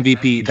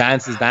 MVP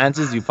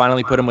dances. You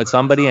finally put him with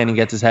somebody, and he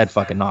gets his head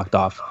fucking knocked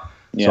off.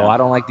 Yeah. So I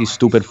don't like these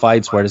stupid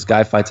fights where this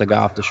guy fights a guy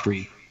off the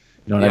street.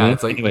 You know what I mean?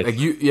 It's like,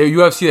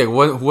 UFC,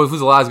 like, who's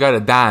the last guy to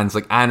dance?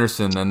 Like,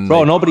 Anderson and...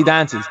 Bro, nobody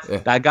dances. Yeah.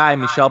 That guy,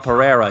 Michel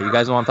Pereira, you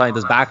guys know what I'm talking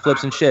about? Does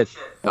backflips and shit.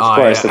 Of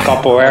course, the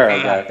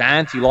Capoeira guy.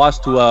 Dance, he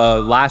lost to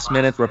a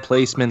last-minute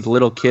replacement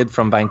little kid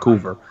from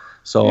Vancouver.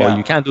 So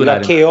you can't do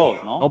that.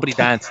 KO, no? Nobody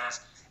dances.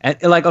 And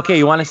like, okay,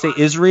 you want to say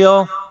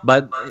Israel,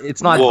 but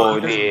it's not. Whoa,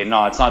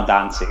 no, it's not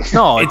dancing.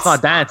 No, it's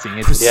not dancing.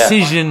 It's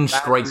precision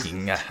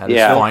striking at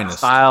its finest.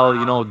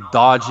 Style,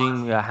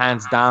 dodging,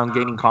 hands down,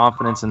 gaining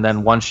confidence, and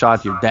then one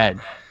shot, you're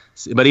dead.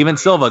 But even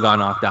Silva got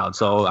knocked out.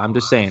 So I'm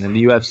just saying, in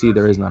the UFC,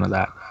 there is none of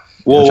that.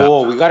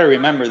 Whoa, we got to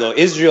remember, though,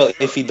 Israel,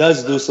 if he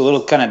does do some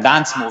little kind of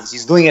dance moves,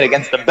 he's doing it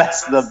against the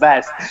best of the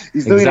best.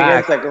 He's doing it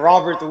against, like,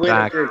 Robert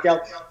Whittaker.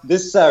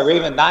 This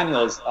Raymond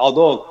Daniels,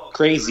 although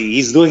crazy,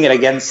 he's doing it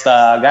against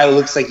a guy who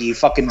looks like he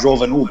fucking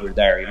drove an Uber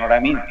there. You know what I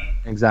mean?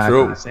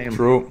 Exactly.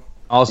 True.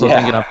 Also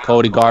thinking of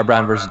Cody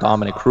Garbrandt versus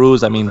Dominic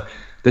Cruz. I mean,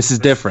 this is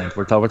different.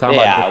 We're talking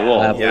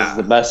about... This is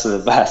the best of the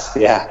best,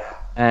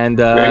 And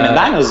Raymond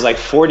Daniels is like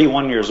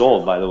 41 years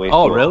old, by the way.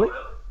 Oh, really?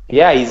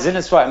 Yeah, he's in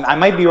his fight. I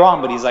might be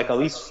wrong, but he's like at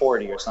least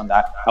 40 or something.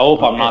 I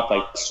hope I'm not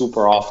like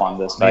super off on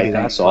this, but I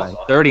think so. Right.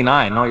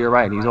 39. No, you're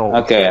right. He's old.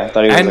 Okay, I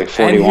thought he was like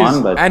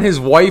 41. And his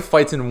wife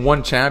fights in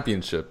one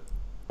championship.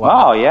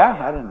 Wow, yeah,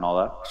 I didn't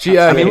know that.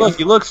 I mean, look,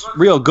 he looks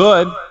real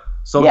good,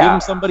 so give him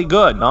somebody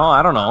good. No,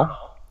 I don't know.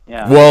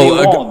 Yeah.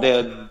 Well,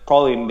 they'll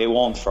probably they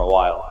won't for a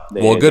while.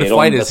 Well, a good they don't-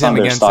 fight is that's him not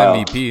their against style.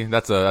 MVP.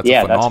 That's a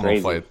Yeah, that's phenomenal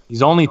crazy. fight.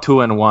 He's only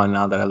 2-1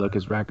 now that I look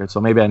his record,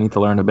 so maybe I need to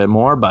learn a bit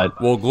more. But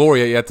Well,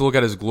 Glory, you have to look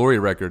at his Glory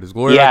record. His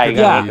Glory Yeah, record,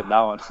 you gotta he- look at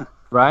that one.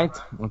 right,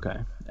 okay,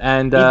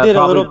 and He did a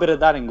probably- little bit of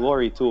that in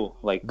Glory too,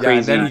 like yeah, crazy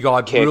and then he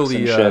got kicks really,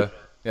 and shit.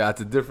 yeah,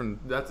 that's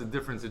a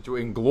different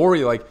situation.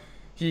 Glory, like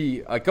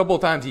he a couple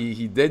of times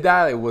he did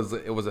that. It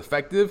was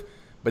effective,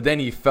 but then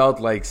he felt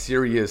like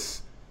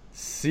serious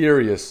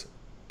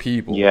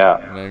people. Yeah.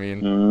 You know what I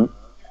mean. Mm-hmm.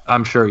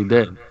 I'm sure he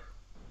did.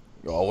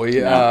 Oh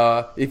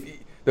yeah. If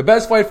the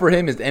best fight for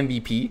him is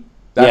MVP,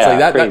 that's Yeah, like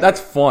that, crazy. that's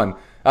fun.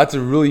 That's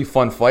a really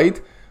fun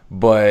fight,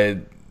 but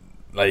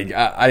like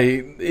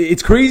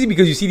it's crazy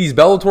because you see these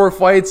Bellator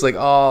fights, like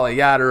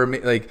yeah,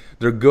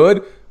 they're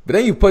good, but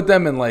then you put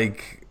them in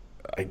like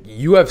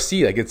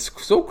UFC, like it's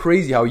so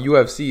crazy how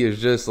UFC is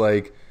just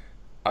like,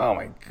 oh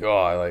my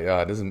god, like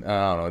it doesn't,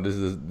 I don't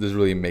know, this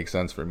really makes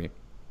sense for me.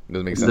 It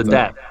doesn't make sense.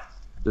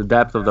 The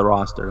depth of the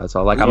roster. That's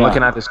all. Like I'm Yeah.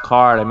 looking at this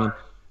card. I mean,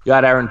 you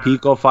got Aaron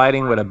Pico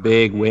fighting with a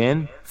big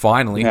win.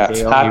 Finally, Yeah,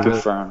 he happy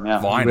really- for him. Yeah.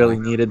 Fine. He really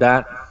needed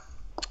that.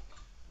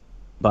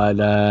 But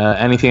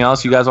anything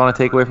else you guys want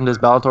to take away from this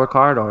Bellator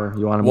card, or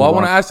you want to move Well,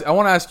 on? I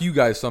want to ask you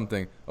guys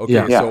something. Okay,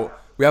 Yeah. so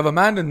we have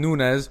Amanda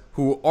Nunes,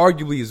 who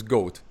arguably is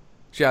GOAT.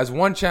 She has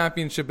 1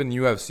 championship in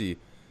UFC.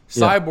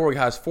 Yeah. Cyborg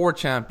has 4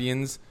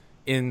 champions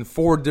in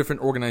 4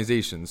 different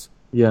organizations.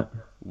 Yeah.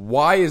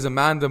 Why is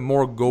Amanda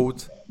more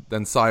GOAT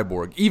than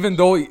Cyborg? Even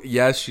though,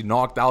 yes, she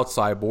knocked out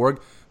Cyborg,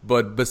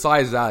 but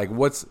besides that, like,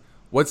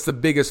 what's the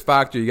biggest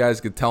factor you guys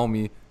could tell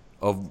me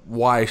of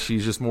why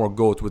she's just more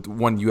GOAT with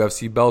 1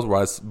 UFC belt,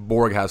 whereas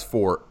Borg has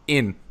 4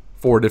 in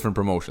 4 different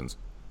promotions?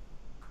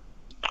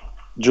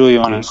 Julie, you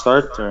want to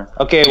start? Or?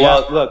 Okay,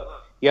 well, look,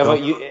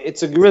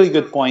 it's a really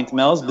good point,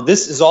 Mills, but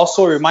this is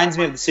also reminds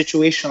me of the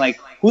situation, like,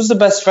 who's the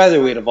best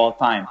featherweight of all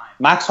time?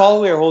 Max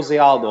Holloway or Jose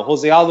Aldo?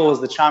 Jose Aldo was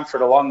the champ for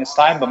the longest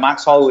time, but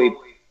Max Holloway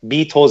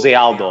beat Jose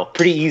Aldo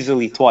pretty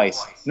easily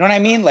twice. You know what I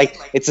mean? Like,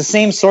 it's the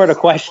same sort of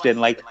question.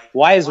 Like,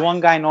 why is one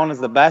guy known as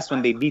the best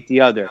when they beat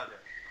the other?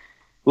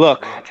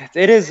 Look,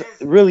 it is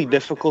really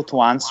difficult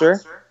to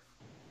answer.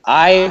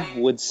 I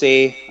would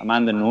say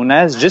Amanda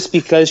Nunes just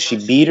because she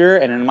beat her,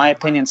 and in my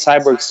opinion,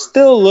 Cyborg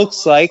still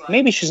looks like,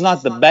 maybe she's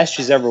not the best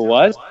she's ever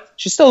was,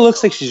 she still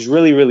looks like she's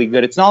really, really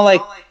good. It's not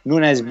like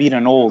Nunes beat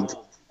an old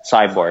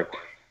Cyborg.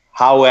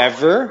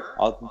 However,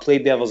 I'll play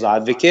devil's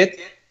advocate.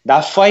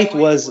 That fight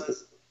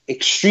was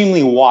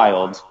extremely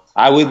wild.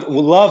 I would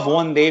love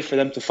one day for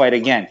them to fight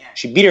again.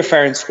 She beat her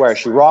fair and square.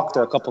 She rocked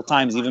her a couple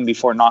times even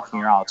before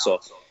knocking her out. So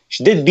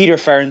she did beat her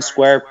fair and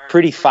square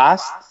pretty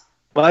fast.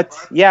 But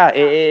yeah,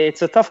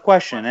 it's a tough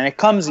question. And it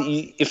comes,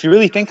 if you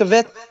really think of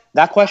it,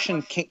 that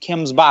question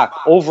comes back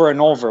over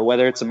and over,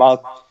 whether it's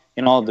about,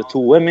 the 2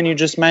 women you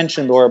just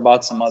mentioned or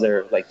about some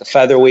other, like the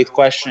featherweight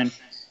question.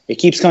 It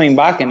keeps coming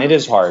back, and it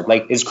is hard.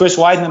 Like, is Chris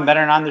Weidman better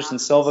than Anderson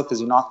Silva because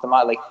he knocked him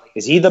out? Like,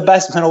 is he the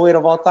best middleweight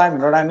of all time? You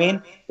know what I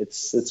mean?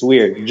 It's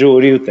weird. Drew,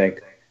 what do you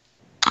think?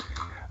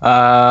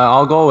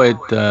 I'll go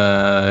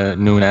with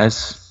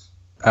Nunes.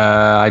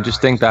 I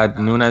just think that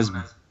Nunes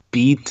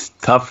beat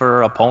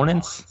tougher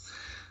opponents.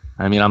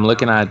 I mean, I'm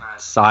looking at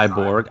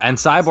Cyborg, and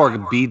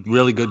Cyborg beat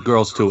really good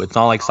girls too. It's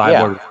not like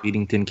Cyborg was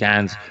beating tin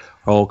cans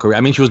her whole career.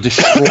 I mean, she was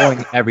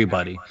destroying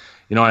everybody.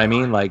 You know what I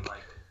mean? Like,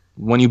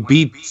 when you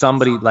beat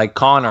somebody like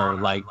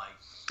Conor, like,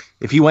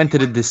 if he went to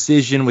the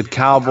decision with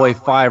Cowboy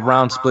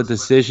 5-round split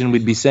decision,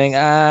 we'd be saying,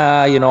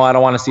 I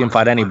don't want to see him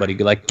fight anybody.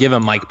 Like, give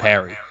him Mike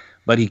Perry.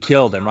 But he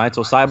killed him, right?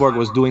 So Cyborg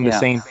was doing the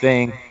same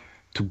thing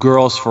to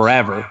girls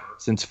forever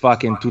since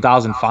fucking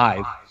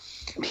 2005.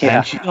 Yeah.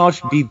 And she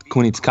beat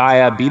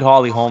Kunitskaya, beat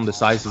Holly Holm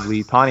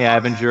decisively, Tanya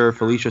Evinger,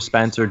 Felicia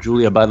Spencer,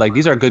 Julia Budd. Like,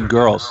 these are good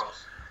girls.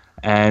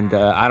 And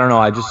I don't know.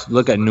 I just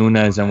look at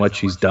Nunes and what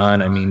she's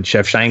done. I mean,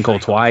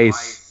 Shevchenko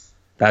twice.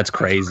 That's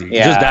crazy.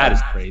 Yeah. Just that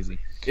is crazy.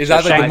 Is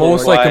that like the Shevchenko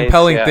most like twice,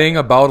 compelling yeah. thing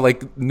about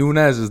like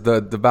Nunes is the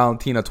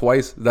Valentina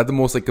twice? Is that the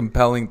most like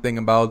compelling thing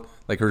about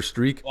like her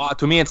streak? Well,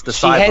 to me, it's the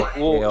She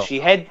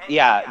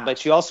Cyborg. but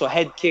she also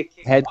head kicked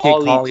Head kicked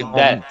Holly Holly to Holm.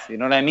 death. You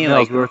know what I mean?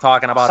 Mills, Like, we were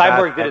talking about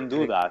Cyborg that. didn't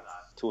do that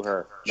to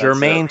her. That's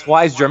Jermaine it.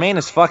 twice. Jermaine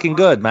is fucking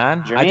good,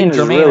 man. I think Jermaine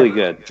is really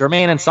good.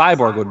 Jermaine and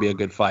Cyborg would be a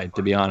good fight,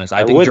 to be honest.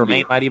 I It think would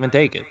Jermaine be. might even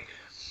take it.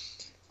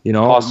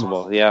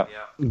 Possible, yeah.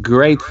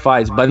 Great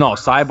fights. But no,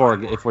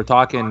 Cyborg, if we're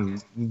talking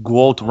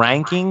GOAT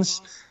rankings,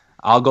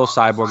 I'll go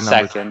Cyborg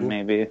number Second, 2.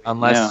 maybe.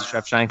 Unless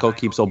Shevchenko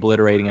keeps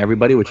obliterating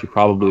everybody, which he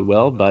probably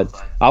will. But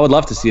I would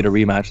love to see the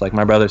rematch. Like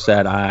my brother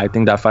said, I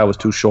think that fight was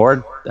too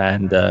short.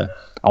 And I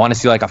want to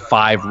see like a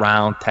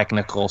 5-round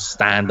technical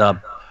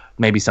stand-up,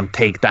 maybe some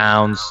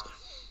takedowns.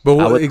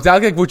 But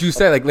exactly like what you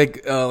said,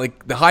 like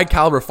the high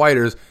caliber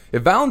fighters.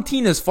 If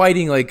Valentina's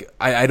fighting like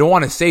I don't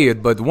want to say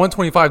it, but the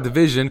 125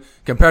 division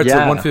compared to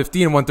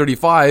 115 and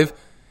 135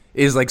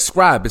 is like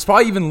scrap. It's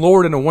probably even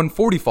lower than a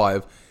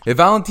 145. If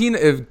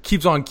Valentina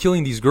keeps on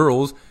killing these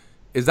girls,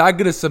 is that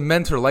going to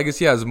cement her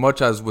legacy as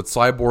much as what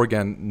Cyborg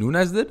and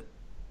Nunes did?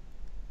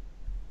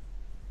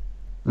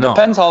 No.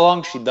 Depends how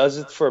long she does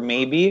it for,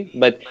 maybe.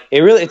 But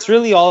it's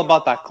really all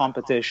about that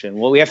competition.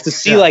 Well, we have to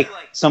see like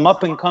some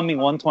up and coming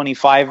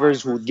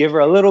 125ers who would give her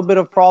a little bit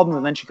of problems,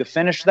 and then she could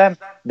finish them.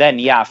 Then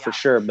yeah, for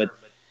sure. But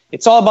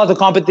it's all about the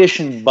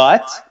competition.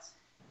 But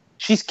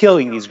she's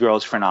killing these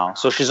girls for now,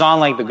 so she's on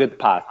like the good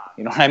path.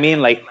 You know what I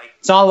mean? Like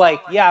it's not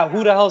like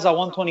who the hell's at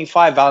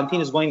 125?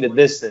 Valentina's going the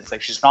distance.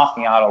 Like she's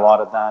knocking out a lot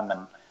of them,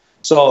 and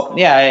so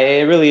yeah,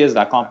 it really is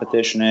that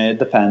competition. It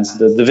depends.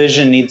 The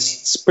division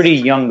it's pretty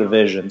young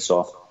division,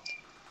 so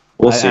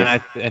we'll see. And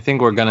I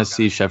think we're gonna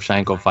see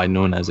Shevchenko fight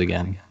Nunes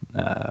again,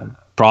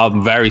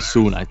 probably very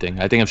soon. I think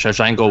if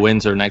Shevchenko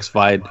wins her next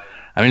fight,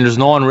 I mean, there's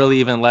no one really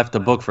even left to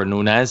book for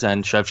Nunes,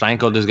 and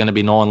Shevchenko, there's gonna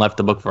be no one left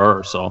to book for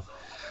her. So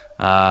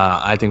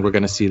I think we're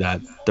gonna see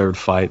that third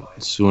fight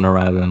sooner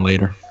rather than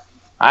later.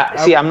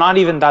 I'm not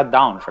even that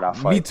down for that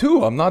fight. Me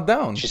too. I'm not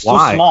down. She's too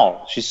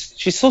small.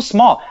 She's so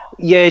small.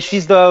 Yeah,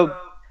 she's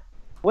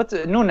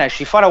Nunes?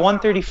 She fought at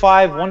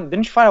 135.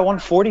 Didn't she fight at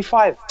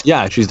 145?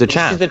 Yeah, she's the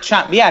champ. She's the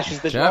champ. Yeah,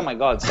 she's the champ. Oh my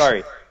God,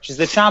 sorry. She's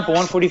the champ at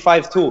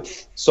 145 too.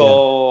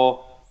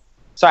 So,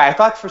 sorry, I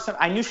thought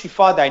I knew she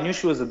fought that. I knew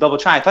she was a double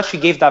champ. I thought she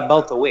gave that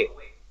belt away.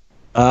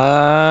 For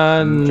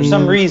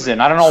some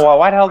reason, I don't know why.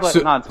 Why the hell? It's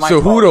my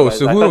fault.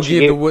 Cejudo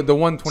gave the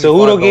 125.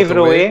 Cejudo gave it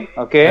away.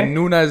 Okay. And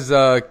Nunes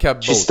kept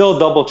both. She's still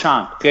double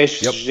champ. Okay.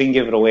 She didn't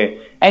give it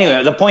away.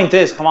 Anyway, the point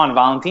is, come on,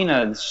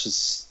 Valentina.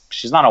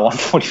 She's not a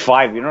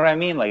 145. You know what I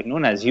mean? Like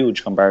Nunes is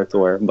huge compared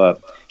to her,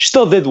 but she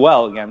still did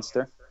well against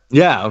her.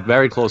 Yeah, a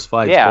very close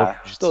fight. Yeah,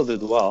 she still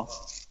did well,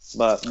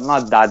 but I'm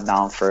not that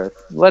down for it.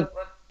 Let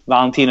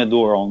Valentina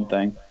do her own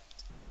thing.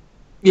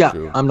 Yeah,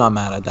 true. I'm not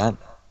mad at that.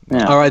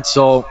 Yeah. All right,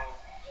 so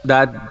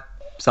that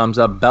sums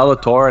up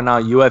Bellator, and now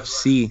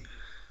UFC.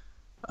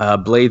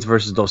 Blades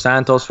versus Dos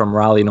Santos from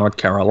Raleigh, North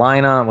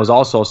Carolina was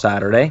also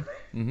Saturday.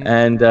 Mm-hmm.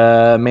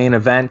 And main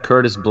event,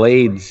 Curtis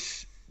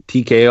Blades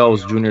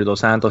TKOs Junior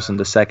Dos Santos in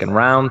the second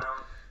round.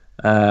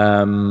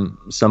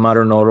 Some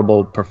other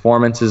notable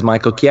performances.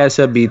 Michael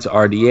Chiesa beats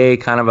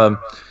RDA. Kind of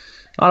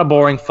not a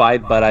boring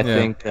fight, but I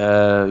think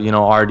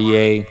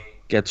RDA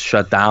gets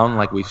shut down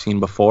like we've seen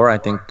before. I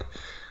think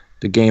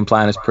the game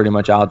plan is pretty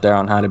much out there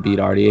on how to beat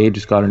RDA.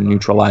 Just got to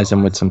neutralize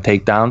him with some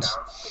takedowns.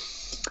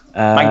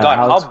 My God,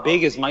 how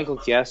big is Michael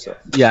Chiesa?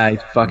 Yeah,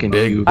 he's fucking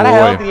big huge. How the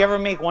hell did he ever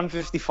make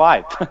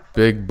 155?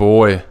 Big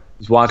boy.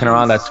 He's walking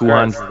around at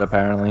 200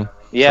 apparently.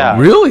 Yeah.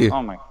 So, really?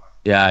 Oh my.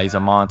 Yeah, he's a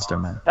monster,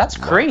 man. That's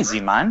crazy,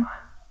 man.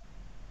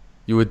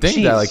 You would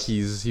think that like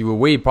he would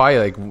weigh probably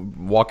like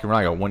walking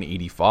around like a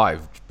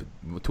 185,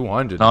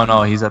 200.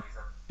 No, he's a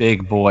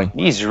big boy.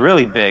 He's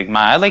really big,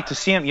 man. I'd like to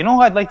see him. You know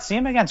who I'd like to see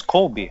him against?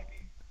 Colby.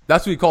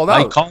 That's what he called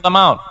out. I called him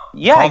out.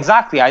 Yeah,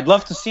 exactly. I'd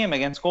love to see him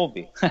against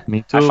Colby.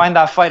 Me too. I find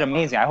that fight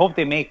amazing. I hope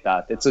they make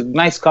that. It's a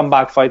nice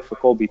comeback fight for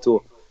Colby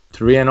too.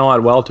 3-0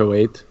 at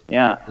welterweight.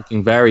 Yeah.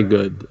 Looking very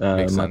good.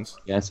 Makes sense.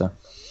 Yes.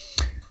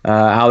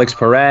 Alex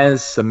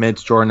Perez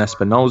submits Jordan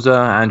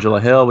Espinoza. Angela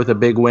Hill with a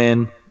big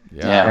win.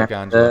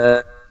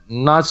 Yeah.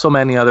 Not so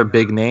many other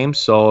big names.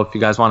 So if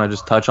you guys want to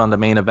just touch on the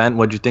main event,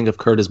 what do you think of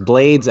Curtis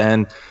Blades,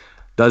 and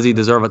does he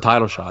deserve a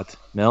title shot?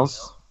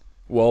 Mills?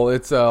 Well,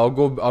 it's I'll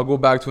go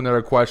back to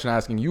another question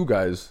asking you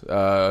guys.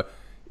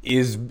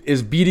 Is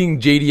beating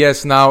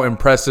JDS now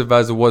impressive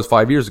as it was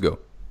 5 years ago?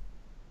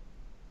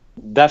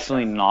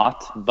 Definitely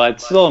not, but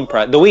still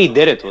impressive. The way he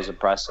did it was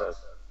impressive.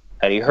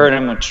 That he hurt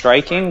him with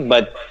striking,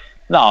 but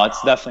no,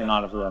 it's definitely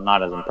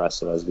not as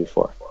impressive as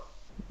before.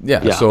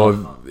 Yeah.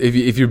 So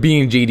if you're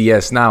beating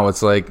JDS now,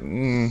 it's like,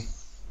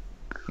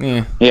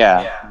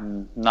 Yeah,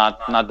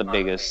 not the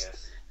biggest,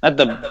 not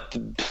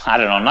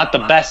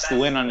the best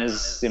win on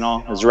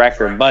his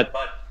record, but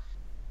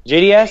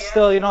JDS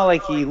still,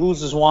 like he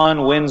loses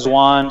one, wins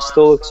one,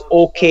 still looks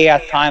okay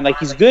at time. Like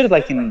he's good,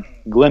 like in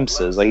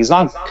glimpses. Like he's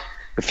not.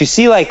 If you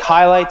see like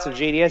highlights of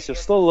JDS, he'll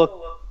still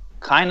look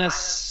kind of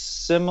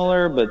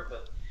similar, but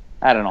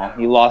I don't know.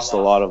 He lost a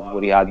lot of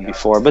what he had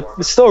before, but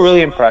it's still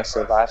really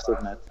impressive. I have to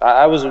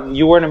admit.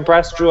 You weren't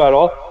impressed, Drew, at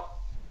all?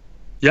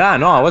 Yeah,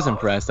 no, I was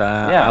impressed.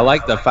 I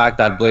like the fact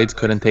that Blades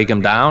couldn't take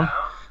him down.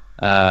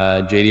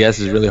 JDS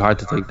is really hard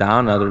to take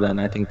down, other than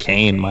I think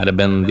Kane might have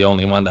been the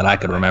only one that I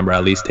could remember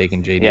at least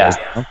taking JDS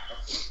down.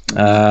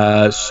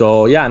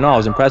 I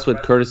was impressed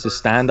with Curtis's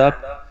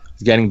stand-up.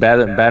 He's getting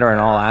better in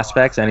all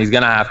aspects, and he's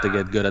going to have to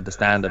get good at the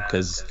stand-up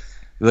because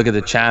you look at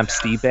the champ,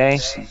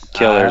 Stipe.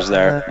 Killers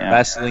there. Yeah.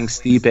 Wrestling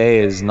Stipe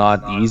is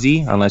not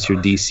easy unless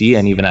you're DC,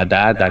 and even at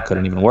that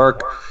couldn't even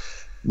work.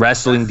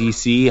 Wrestling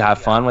DC,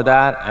 have fun with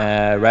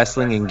that.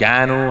 Wrestling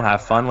Ngannou,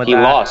 have fun with that.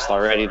 He lost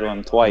already to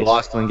him twice. He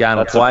lost to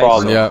Ngannou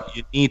twice. So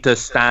you need to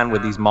stand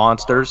with these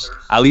monsters,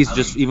 at least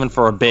just even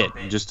for a bit,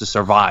 just to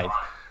survive.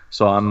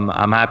 So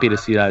I'm happy to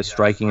see that his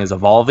striking is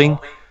evolving.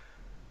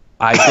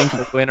 I think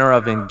the winner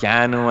of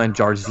Ngannou and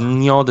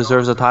Jairzinho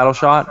deserves a title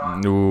shot.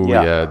 Ooh,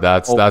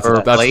 that's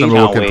number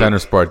one contender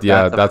spot.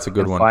 Yeah, that's a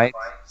good one. Fight.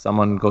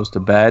 Someone goes to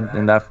bed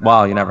in that.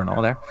 Well, you never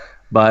know there,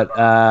 but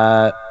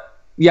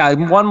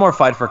one more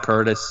fight for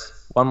Curtis.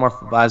 One more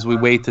as we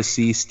wait to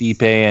see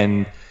Stipe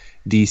and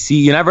DC.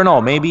 You never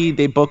know. Maybe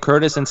they book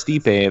Curtis and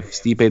Stipe if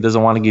Stipe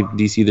doesn't want to give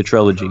DC the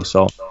trilogy.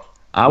 So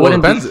I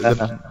wouldn't. Depends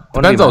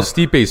how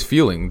Stipe's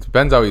feeling.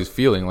 Depends how he's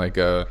feeling. Like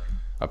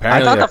apparently,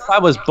 I thought the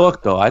fight was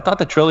booked though. I thought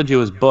the trilogy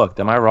was booked.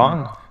 Am I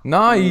wrong?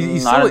 No,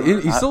 he's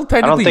still technically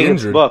I don't think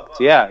injured. It's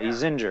booked. Yeah,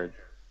 he's injured.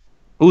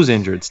 Who's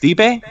injured?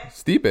 Stipe?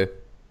 Stipe.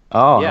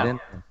 Oh, Yeah. I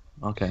didn't.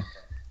 Okay.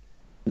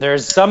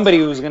 There's somebody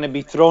who's going to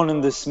be thrown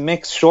in this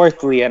mix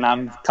shortly, and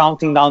I'm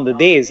counting down the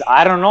days.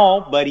 I don't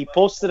know, but he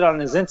posted on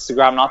his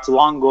Instagram not too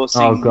long ago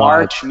saying, God.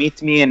 March,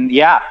 meet me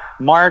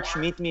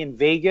in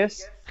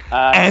Vegas.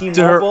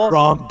 Enter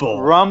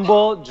T-Mobile,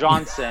 Rumble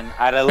Johnson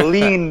at a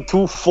lean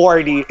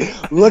 240,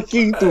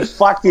 looking to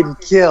fucking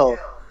kill.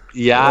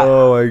 Yeah.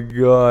 Oh my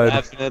god.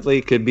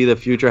 Definitely could be the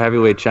future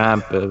heavyweight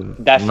champ. I'm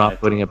Definitely. not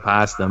putting it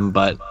past him,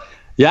 but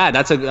yeah,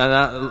 that's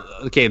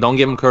okay. Don't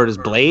give him Curtis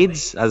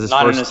Blades as his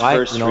Not in first his fight.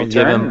 first give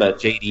return, him but-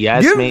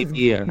 JDS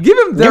maybe. Or... Give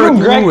him Derek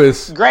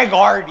Lewis. Greg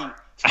Hardy.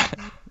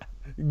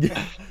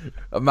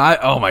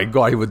 Oh my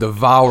god, he would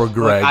devour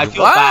Greg. I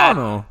feel bad.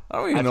 don't know. I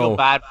don't even I know. feel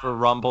bad for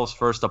Rumble's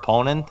first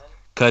opponent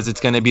because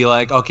it's going to be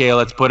like, okay,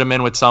 let's put him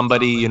in with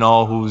somebody,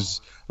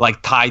 who's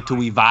like tied to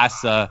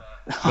Ivasa.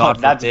 God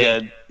That's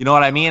forbid. good. You know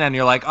what I mean? And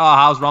you're like, oh,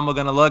 how's Rumble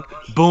going to look?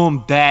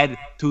 Boom, dead,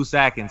 2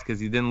 seconds because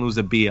he didn't lose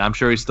a beat. I'm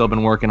sure he's still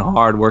been working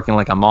hard, working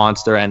like a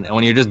monster. And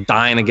when you're just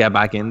dying to get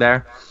back in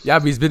there. Yeah,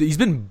 but he's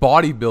been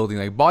bodybuilding.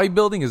 Like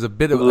bodybuilding is a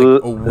bit of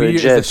like a weird.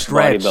 Legit It's a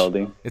stretch.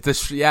 bodybuilding.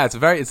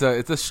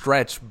 It's a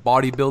stretch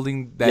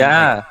bodybuilding. That,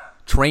 Yeah.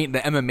 like, the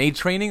MMA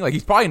training. Like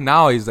he's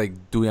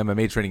like doing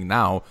MMA training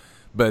now,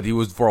 but he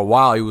was for a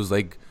while. He was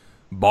like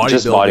bodybuilding.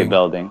 Just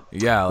bodybuilding.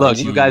 Yeah. Look,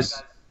 like,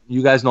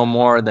 you guys know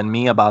more than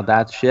me about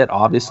that shit,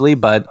 obviously.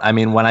 But I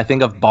mean, when I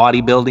think of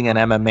bodybuilding and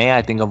MMA,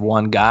 I think of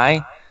one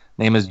guy.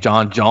 Name is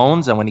John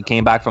Jones, and when he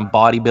came back from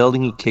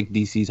bodybuilding, he kicked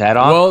DC's head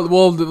off.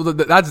 Well,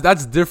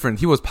 that's different.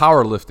 He was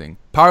powerlifting.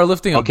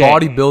 Powerlifting and Okay.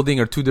 bodybuilding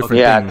are two different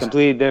Yeah, things.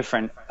 completely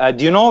different.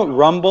 Do you know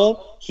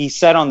Rumble? He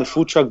said on the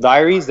Food Truck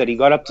Diaries that he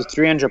got up to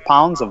 300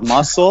 pounds of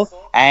muscle,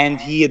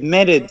 and he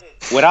admitted,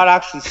 without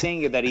actually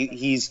saying it, that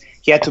he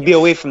had to be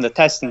away from the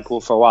testing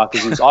pool for a while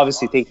because he was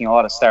obviously taking a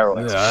lot of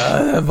steroids.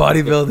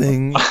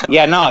 Bodybuilding.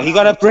 Yeah, no, he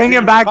got up. To Bring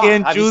him 300 back pounds.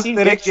 in, Have you juice seen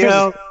to the pictures?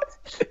 kill.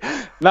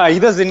 No, he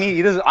doesn't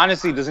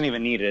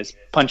even need it. His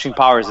punching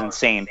power is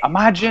insane.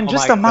 Imagine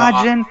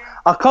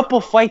a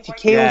couple fights, he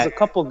KOs a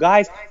couple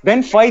guys,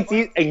 then fights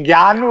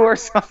Ngannou or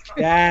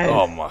something.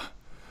 Oh my.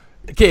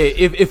 Okay,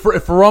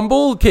 if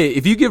Rumble,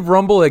 if you give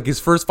Rumble like his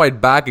first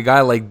fight back, a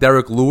guy like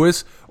Derek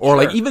Lewis or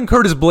like even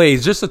Curtis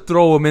Blades, just to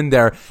throw him in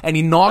there, and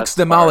he knocks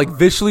them out like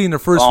visually in the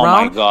first Oh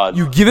my round, God.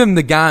 you give him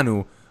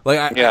Ngannou. Like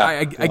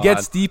I get God.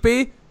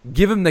 Stipe,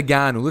 give him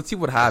Ngannou. Let's see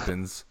what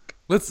happens.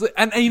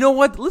 And you know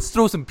what? Let's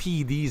throw some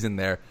PEDs in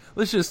there.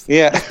 Let's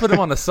put him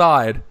on the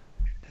side.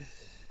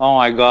 Oh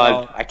my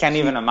God, I can't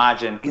even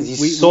imagine because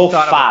he's we so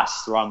thought of-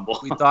 fast, Rumble.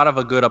 We thought of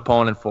a good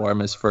opponent for him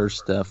his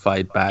first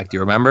fight back. Do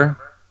you remember?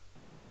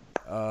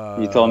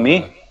 You told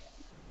me.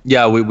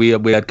 Yeah,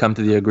 we had come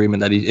to the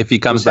agreement that if he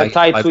You comes said back,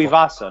 tied fight to for-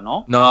 Ivasa,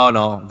 no?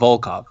 No,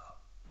 Volkov.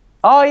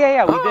 Oh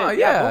yeah, we Oh, did.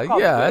 yeah, Volkov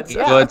yeah, did.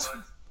 it's-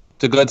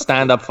 It's a good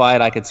stand-up fight.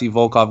 I could see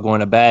Volkov going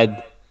to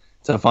bed.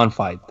 It's a fun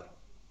fight.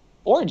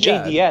 Or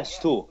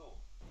JDS too.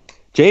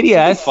 Good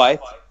JDS, fight.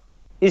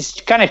 He's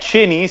kind of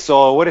chinny,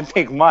 so it wouldn't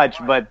take much,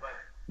 but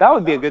that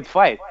would be a good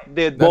fight.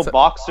 They're both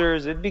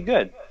boxers. It'd be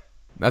good.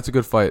 That's a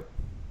good fight.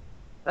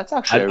 That's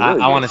actually a I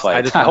really wanna good see- I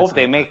fight. just I wanna hope see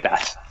they that. make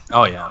that.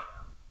 oh yeah.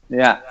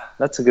 Yeah,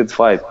 that's a good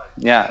fight.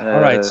 Yeah.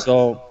 All right,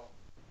 so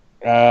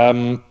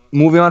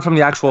moving on from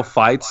the actual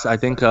fights, I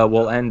think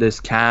we'll end this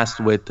cast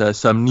with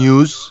some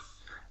news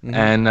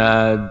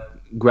and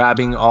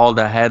grabbing all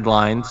the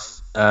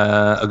headlines.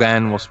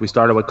 Again, we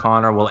started with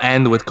Conor. We'll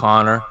end with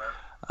Conor.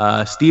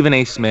 Stephen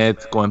A.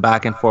 Smith going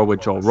back and forth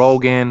with Joe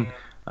Rogan.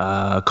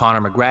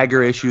 Conor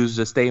McGregor issues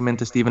a statement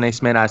to Stephen A.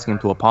 Smith asking him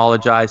to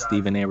apologize.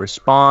 Stephen A.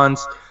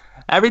 responds.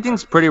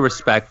 Everything's pretty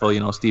respectful.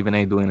 Stephen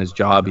A. doing his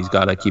job. He's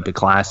got to keep it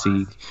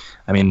classy.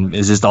 I mean,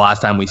 is this the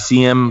last time we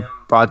see him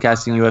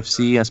broadcasting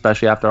UFC,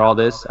 especially after all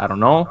this? I don't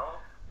know.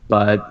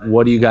 But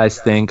what do you guys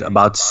think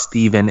about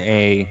Stephen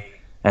A.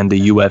 and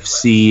the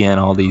UFC and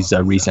all these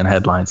recent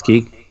headlines,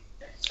 Keek?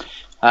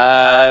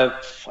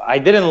 I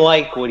didn't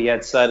like what he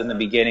had said in the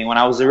beginning. When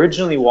I was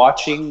originally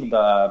watching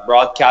the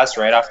broadcast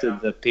right after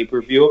the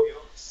pay-per-view,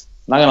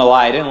 I'm not going to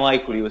lie, I didn't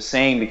like what he was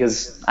saying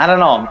because, I don't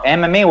know,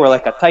 MMA, we're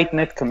like a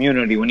tight-knit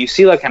community. When you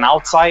see like an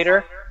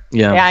outsider,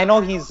 yeah, I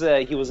know he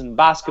was in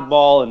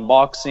basketball and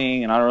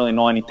boxing, and I don't really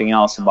know anything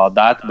else about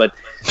that, but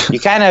you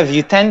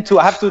tend to,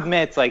 I have to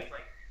admit, like,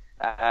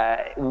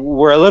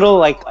 we're a little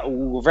like,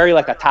 we're very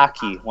like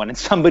attacky when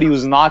it's somebody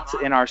who's not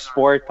in our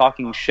sport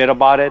talking shit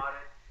about it.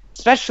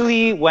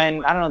 Especially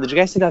when, I don't know, did you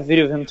guys see that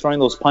video of him throwing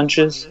those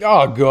punches?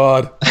 Oh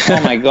God.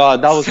 Oh my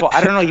God, that was,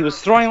 I don't know, he was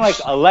throwing like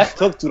a left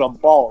hook to the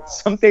ball,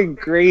 something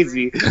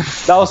crazy.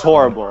 That was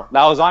horrible.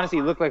 That was honestly,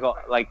 he looked like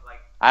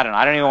I don't know,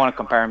 I don't even want to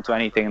compare him to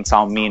anything and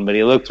sound mean, but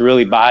he looked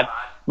really bad.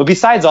 But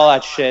besides all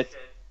that shit,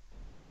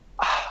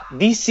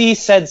 DC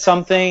said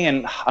something,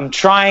 and I'm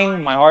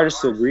trying my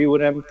hardest to agree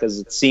with him because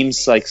it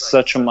seems like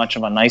such a much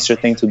of a nicer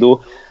thing to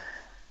do.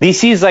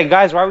 DC is like,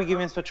 guys, why are we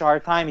giving him such a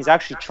hard time? He's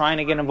actually trying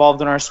to get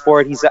involved in our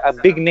sport. He's a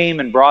big name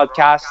in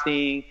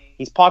broadcasting.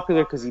 He's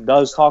popular because he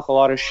does talk a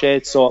lot of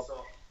shit. So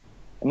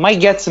it might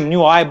get some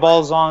new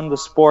eyeballs on the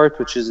sport,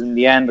 which is in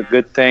the end a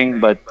good thing.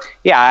 But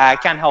yeah, I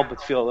can't help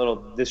but feel a little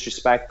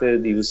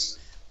disrespected. He was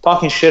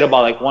talking shit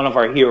about like one of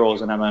our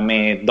heroes in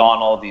MMA,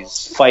 Donald.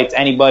 He's fights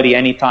anybody,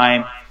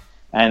 anytime.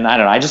 And I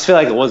don't know. I just feel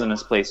like it wasn't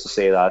his place to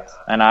say that.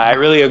 And I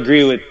really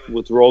agree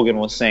with Rogan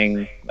was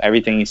saying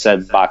everything he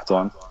said back to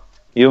him.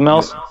 You,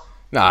 Mills?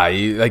 Nah,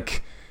 you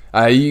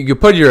can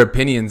put your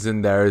opinions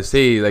in there.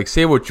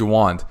 Say what you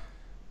want,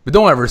 but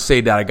don't ever say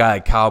that a guy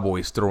like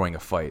Cowboy is throwing a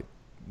fight.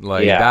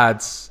 Like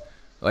that's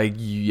like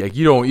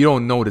you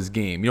don't know this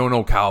game. You don't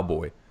know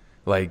Cowboy.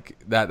 Like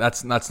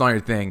that's not your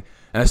thing.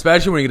 And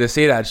especially when you're gonna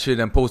say that shit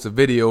and post a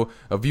video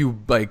of you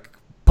like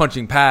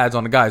punching pads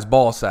on the guy's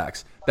ball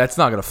sacks. That's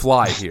not gonna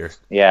fly here.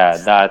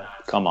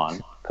 Come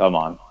on.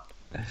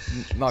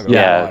 Not gonna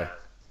fly.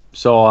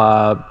 So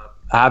I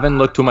haven't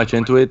looked too much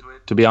into it,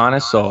 to be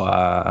honest. So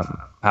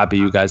happy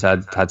you guys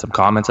had some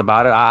comments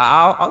about it.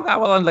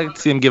 I'd like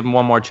to see him give him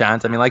one more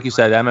chance. I mean, like you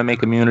said, MMA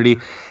community,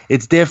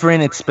 it's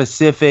different, it's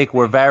specific.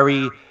 We're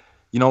very,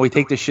 we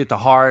take this shit to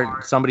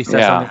heart. Somebody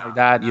says something like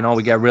that,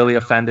 we get really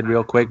offended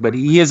real quick. But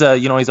he is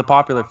he's a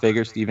popular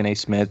figure, Stephen A.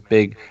 Smith,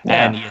 big,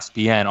 and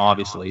ESPN,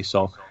 obviously.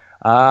 So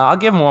I'll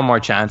give him one more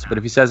chance. But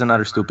if he says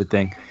another stupid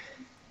thing,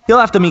 he'll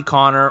have to meet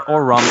Conor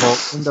or Rumble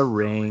in the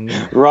ring.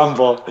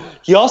 Rumble.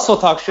 He also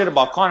talked shit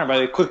about Conor, by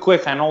the way.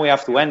 Quick. I know we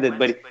have to end it,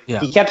 but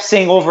he kept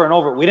saying over and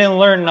over, we didn't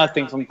learn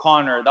nothing from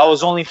Conor. That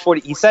was only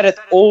 40. He said it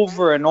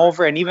over and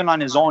over, and even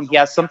on his own, he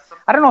has some,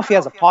 I don't know if he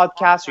has a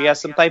podcast or he has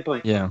some type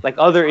of like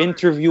other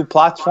interview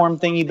platform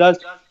thing he does.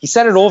 He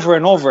said it over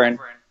and over, and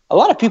a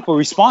lot of people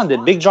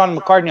responded. Big John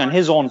McCartney on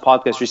his own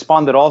podcast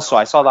responded also.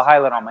 I saw the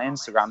highlight on my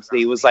Instagram today.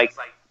 He was like,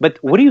 but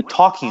what are you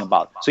talking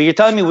about? So you're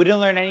telling me we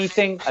didn't learn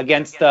anything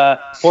against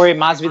Jorge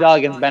Masvidal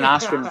against Ben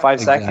Askren in 5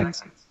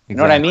 seconds? You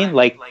know what I mean?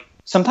 Like,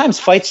 sometimes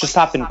fights just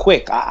happen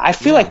quick. I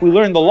feel like we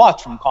learned a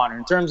lot from Conor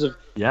in terms of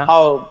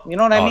how, you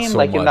know what I mean? So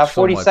like much, in that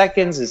 40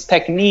 seconds, his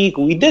technique,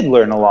 we did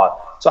learn a lot.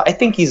 So I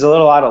think he's a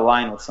little out of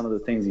line with some of the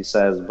things he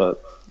says,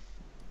 but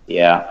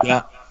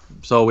yeah.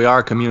 So we are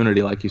a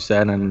community, like you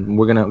said, and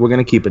we're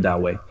gonna keep it that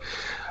way.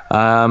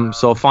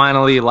 So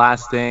finally,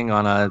 last thing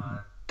on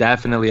a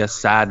definitely a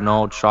sad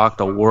note, shocked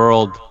the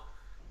world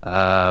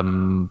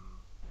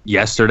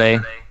yesterday,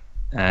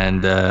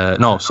 and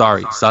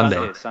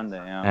Sunday.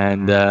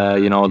 And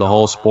the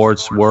whole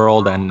sports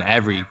world and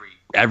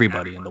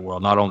everybody in the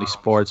world, not only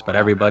sports, but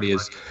everybody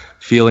is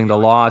feeling the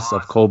loss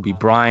of Kobe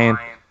Bryant.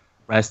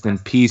 Rest in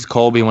peace,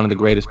 Kobe, one of the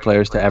greatest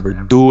players to ever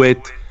do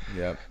it.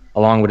 Yep.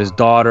 Along with his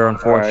daughter,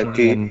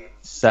 unfortunately, and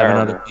 7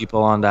 other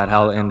people on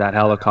in that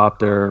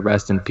helicopter.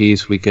 Rest in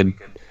peace. We could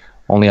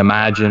only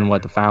imagine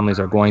what the families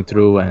are going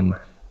through, and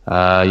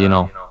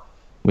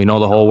we know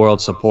the whole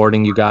world's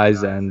supporting you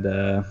guys, and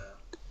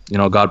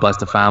God bless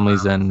the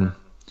families. And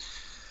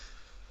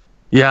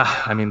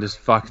I mean, there's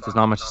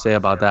not much to say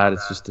about that.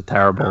 It's just a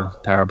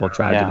terrible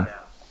tragedy.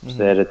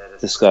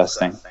 It's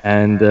disgusting.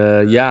 And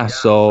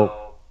so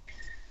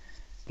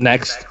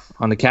next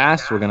on the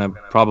cast, we're gonna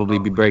probably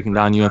be breaking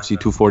down UFC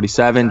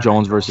 247,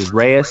 Jones versus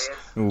Reyes.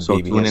 So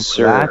tune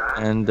into that,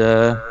 and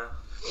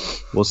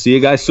we'll see you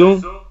guys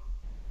soon.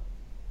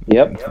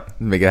 Yep.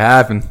 Make it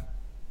happen.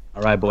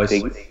 All right, boys.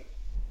 Take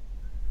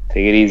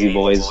it easy,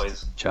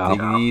 boys. Ciao.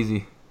 Take it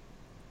easy.